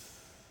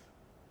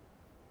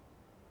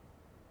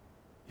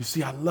 You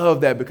see, I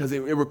love that because it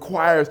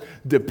requires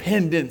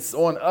dependence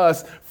on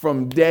us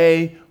from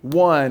day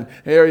one.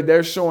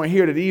 They're showing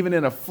here that even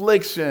in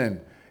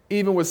affliction,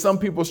 even with some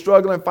people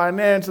struggling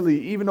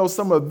financially, even though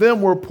some of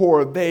them were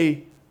poor,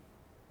 they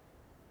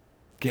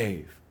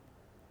gave.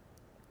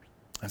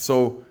 And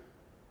so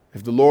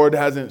if the Lord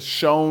hasn't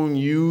shown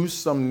you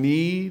some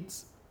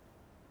needs,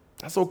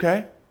 that's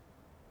okay.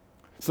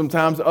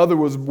 Sometimes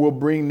others will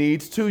bring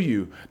needs to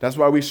you. That's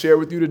why we share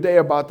with you today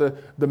about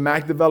the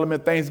Mac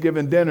Development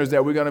Thanksgiving dinners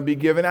that we're going to be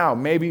giving out.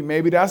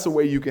 Maybe that's a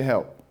way you can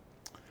help.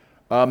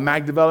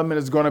 Mac Development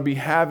is going to be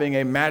having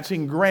a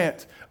matching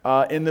grant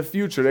in the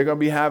future. They're going to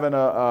be having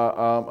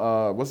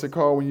what's it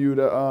called when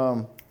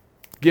you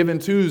Giving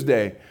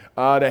Tuesday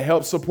to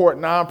help support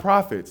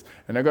nonprofits,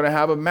 and they're going to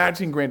have a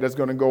matching grant that's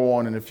going to go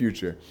on in the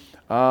future.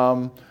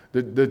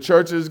 The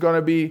church is going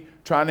to be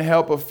trying to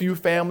help a few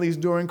families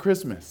during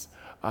Christmas.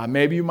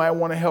 Maybe you might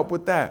want to help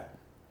with that.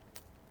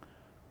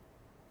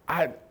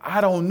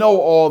 I don't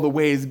know all the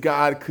ways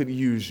God could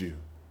use you.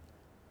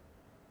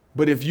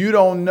 But if you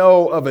don't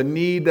know of a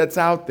need that's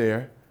out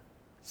there,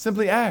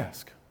 simply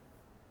ask.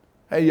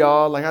 Hey,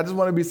 y'all, I just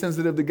want to be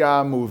sensitive to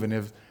God moving.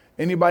 If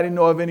anybody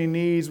know of any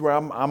needs where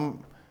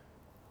I'm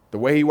the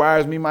way he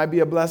wires me might be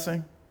a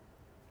blessing.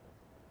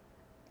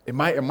 It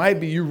might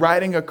be you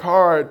writing a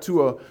card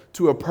to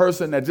a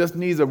person that just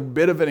needs a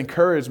bit of an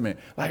encouragement.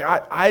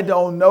 I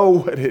don't know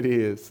what it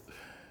is,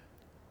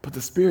 but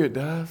the Spirit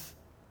does.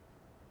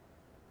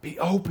 Be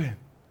open.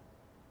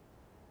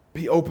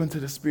 Be open to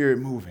the Spirit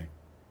moving.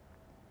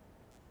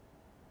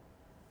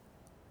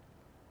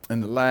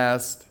 And the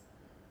last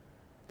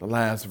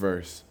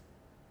verse,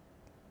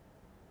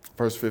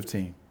 verse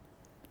 15.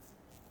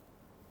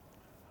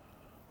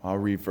 I'll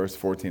read verse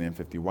 14 and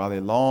 50. While they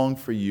long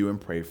for you and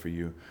pray for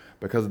you,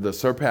 because of the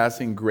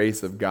surpassing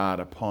grace of God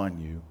upon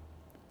you,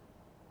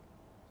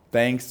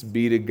 thanks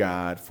be to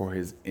God for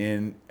his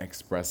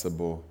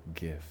inexpressible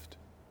gift.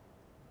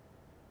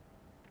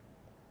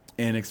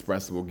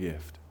 Inexpressible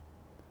gift.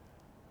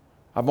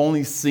 I've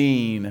only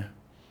seen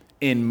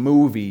in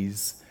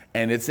movies,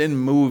 and it's in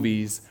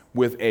movies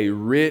with a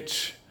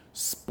rich,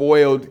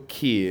 spoiled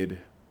kid.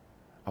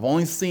 I've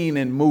only seen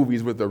in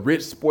movies with a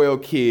rich,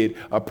 spoiled kid,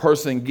 a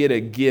person get a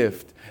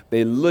gift.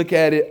 They look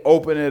at it,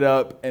 open it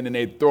up, and then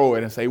they throw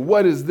it and say,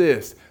 what is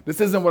this?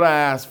 This isn't what I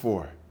asked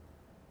for.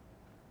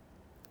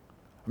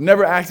 I've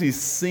never actually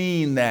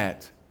seen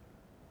that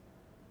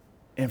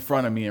in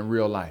front of me in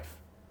real life.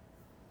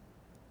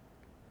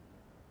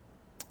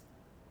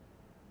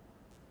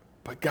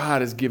 But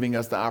God is giving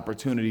us the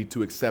opportunity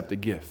to accept a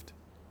gift.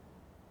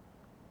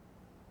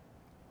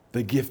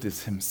 The gift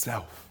is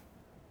himself.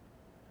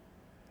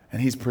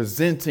 And he's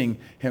presenting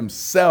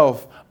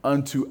himself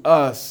unto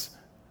us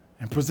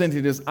and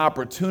presenting this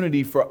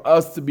opportunity for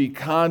us to be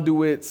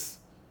conduits,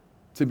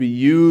 to be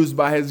used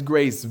by his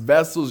grace,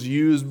 vessels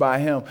used by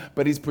him.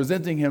 But he's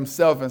presenting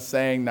himself and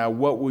saying, now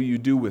what will you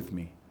do with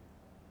me?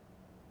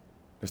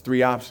 There's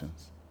three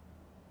options.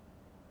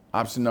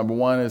 Option number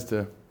one is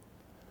to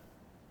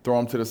throw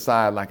him to the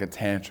side like a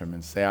tantrum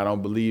and say, I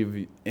don't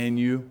believe in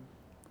you.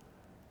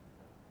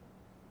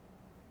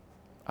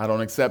 I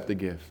don't accept the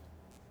gift.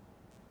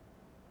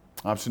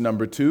 Option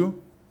number two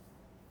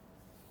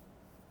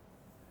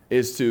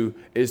is to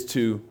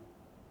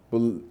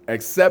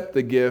accept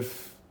the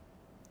gift,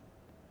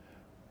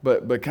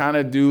 but kind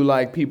of do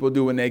like people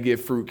do when they get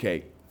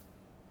fruitcake.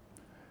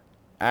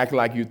 Act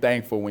like you're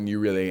thankful when you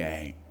really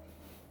ain't.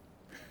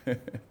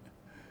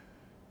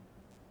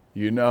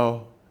 You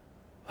know?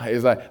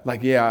 It's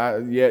like yeah.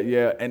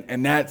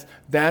 And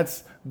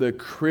that's the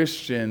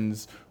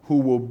Christians who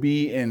will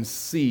be in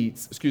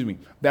seats,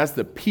 that's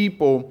the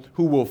people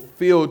who will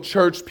fill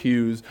church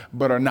pews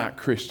but are not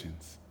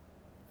Christians.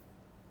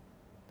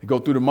 They go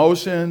through the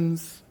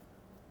motions,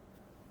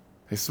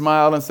 they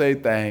smile and say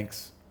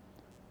thanks,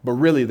 but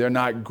really they're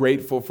not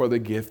grateful for the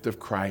gift of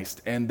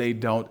Christ and they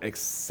don't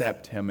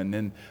accept him. And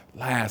then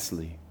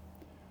lastly,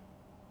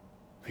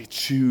 we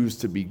choose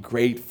to be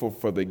grateful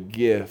for the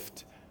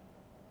gift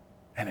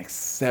and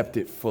accept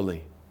it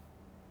fully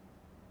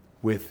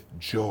with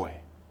joy.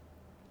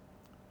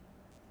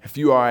 If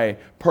you are a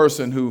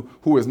person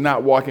who is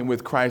not walking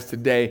with Christ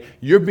today,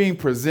 you're being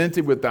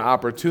presented with the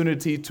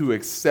opportunity to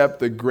accept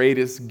the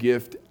greatest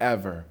gift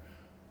ever.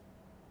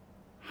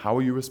 How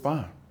will you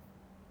respond?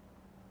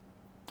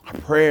 Our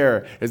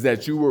prayer is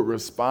that you will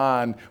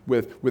respond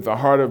with a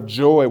heart of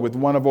joy, with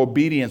one of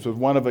obedience, with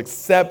one of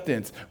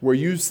acceptance, where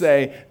you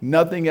say,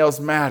 nothing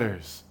else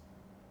matters.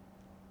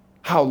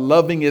 How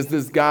loving is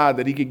this God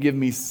that he could give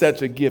me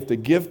such a gift, the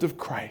gift of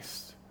Christ.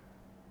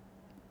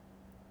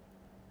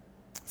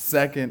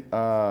 It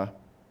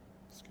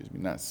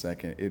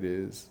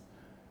is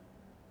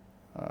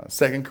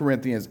 2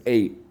 Corinthians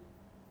 8,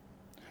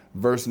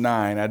 verse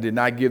 9. I did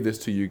not give this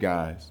to you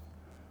guys,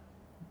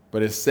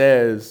 but it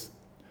says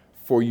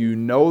For you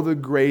know the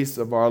grace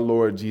of our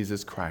Lord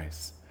Jesus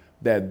Christ,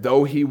 that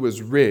though he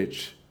was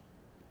rich,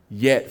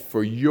 yet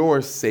for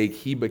your sake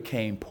he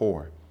became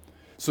poor,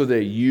 so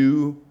that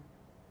you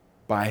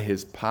by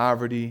his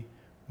poverty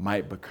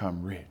might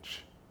become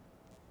rich.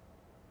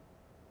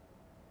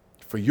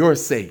 For your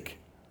sake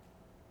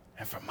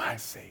and for my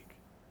sake.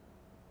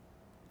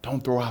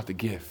 Don't throw out the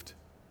gift.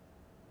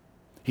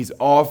 He's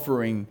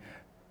offering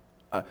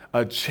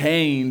a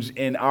change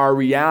in our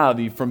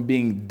reality from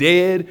being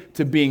dead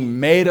to being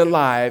made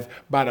alive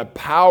by the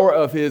power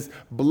of his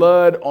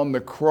blood on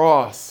the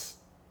cross.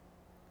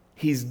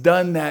 He's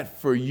done that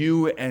for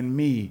you and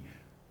me.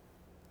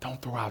 Don't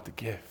throw out the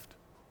gift.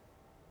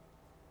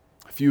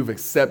 If you've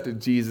accepted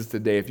Jesus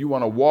today, if you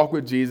want to walk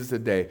with Jesus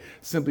today,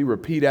 simply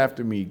repeat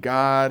after me.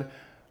 God,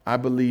 I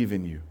believe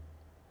in you.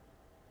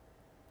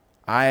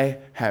 I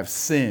have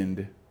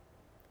sinned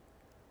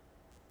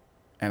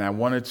and I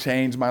want to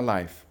change my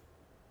life.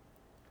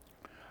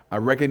 I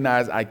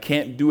recognize I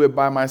can't do it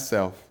by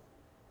myself.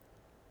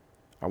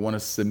 I want to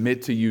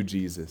submit to you,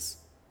 Jesus.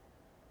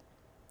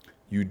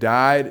 You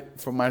died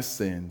for my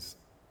sins.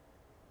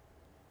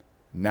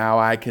 Now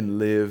I can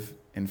live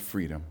in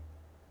freedom.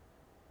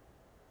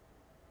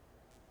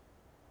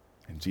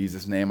 In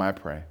Jesus' name I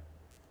pray.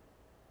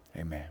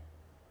 Amen.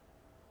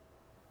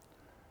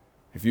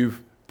 If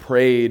you've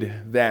prayed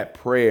that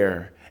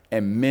prayer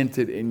and meant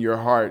it in your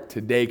heart,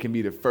 today can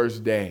be the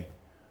first day.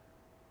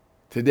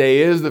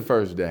 Today is the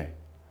first day.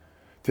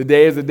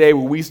 Today is the day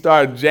where we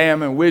start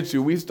jamming with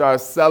you. We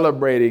start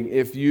celebrating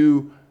if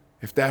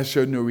that's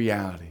your new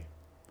reality.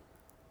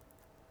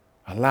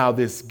 Allow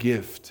this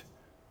gift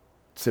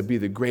to be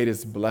the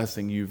greatest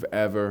blessing you've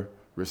ever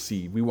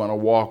received. We want to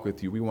walk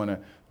with you. We want to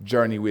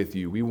journey with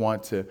you. We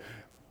want to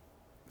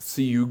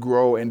see you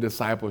grow in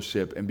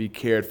discipleship and be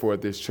cared for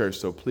at this church.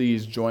 So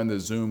please join the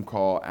Zoom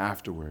call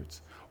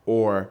afterwards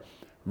or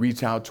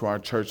reach out to our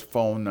church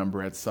phone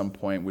number at some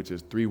point, which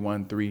is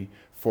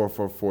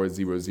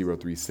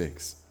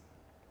 313-444-0036.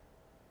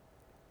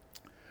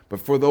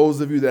 But for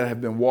those of you that have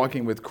been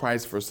walking with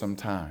Christ for some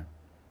time,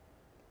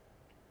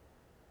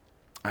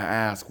 I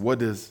ask, what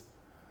does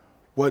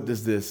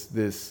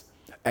this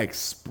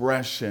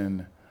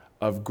expression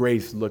of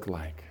grace look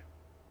like?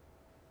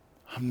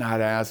 I'm not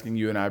asking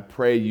you, and I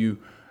pray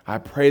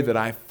that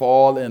I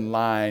fall in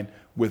line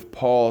with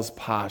Paul's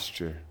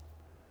posture,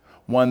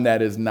 one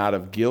that is not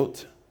of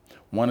guilt,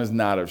 one is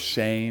not of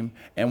shame,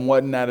 and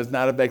one that is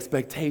not of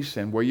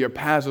expectation, where your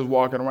pastor's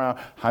walking around,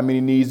 how many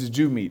needs did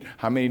you meet?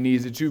 How many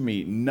needs did you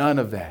meet? None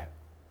of that.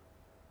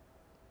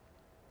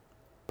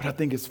 But I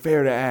think it's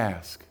fair to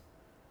ask,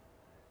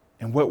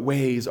 in what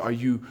ways are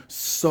you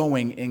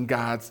sowing in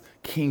God's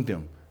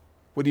kingdom?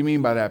 What do you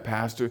mean by that,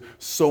 Pastor?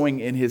 Sowing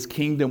in his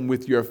kingdom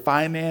with your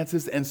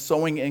finances and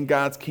sowing in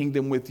God's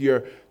kingdom with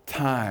your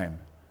time.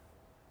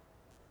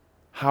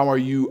 How are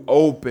you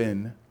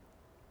open?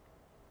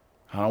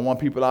 I don't want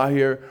people out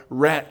here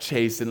rat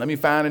chasing. Let me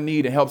find a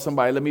need and help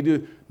somebody. Let me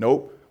do.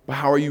 Nope. But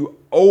how are you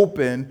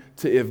open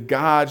to if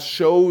God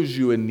shows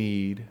you a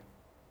need,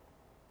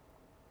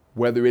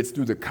 whether it's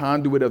through the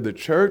conduit of the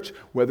church,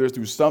 whether it's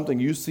through something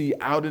you see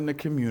out in the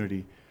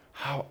community,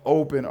 how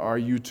open are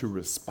you to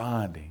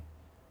responding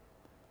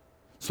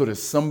so that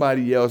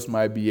somebody else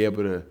might be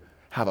able to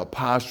have a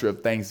posture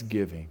of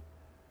thanksgiving,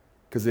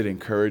 because it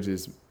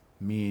encourages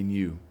me and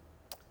you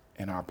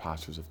in our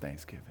postures of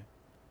thanksgiving.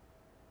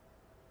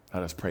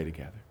 Let us pray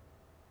together.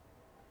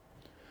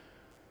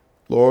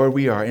 Lord,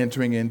 we are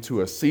entering into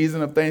a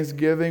season of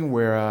Thanksgiving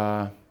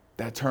where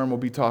that term will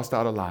be tossed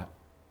out a lot.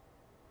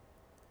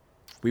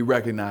 We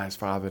recognize,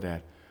 Father,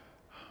 that,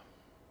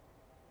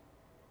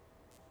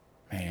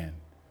 man,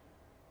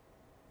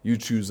 you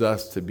choose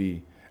us to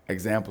be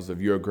examples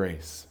of your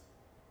grace.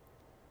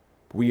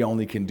 We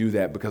only can do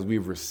that because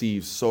we've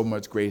received so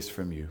much grace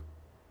from you.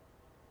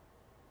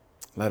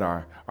 Let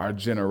our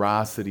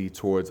generosity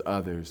towards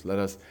others, let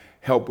us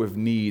help with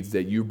needs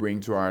that you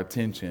bring to our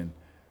attention,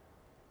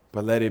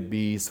 but let it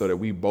be so that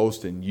we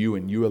boast in you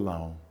and you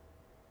alone.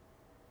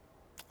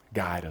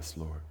 Guide us,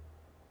 Lord.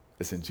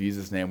 It's in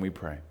Jesus' name we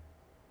pray.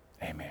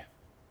 Amen.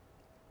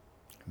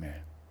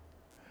 Amen.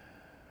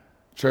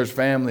 Church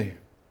family,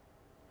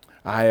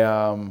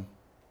 I'm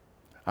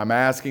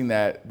asking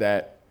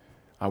that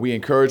we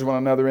encourage one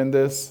another in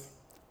this,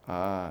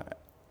 and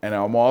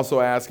I'm also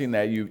asking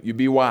that you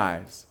be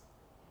wise.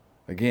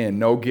 Again,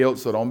 no guilt,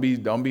 so don't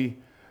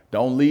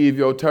leave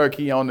your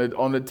turkey on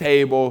the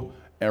table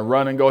and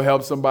run and go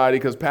help somebody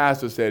because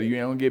Pastor said you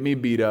ain't gonna get me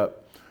beat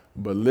up.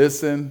 But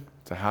listen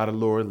to how the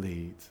Lord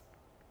leads.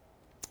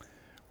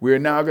 We're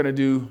now going to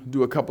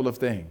do a couple of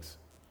things.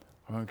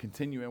 I'm going to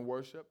continue in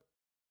worship.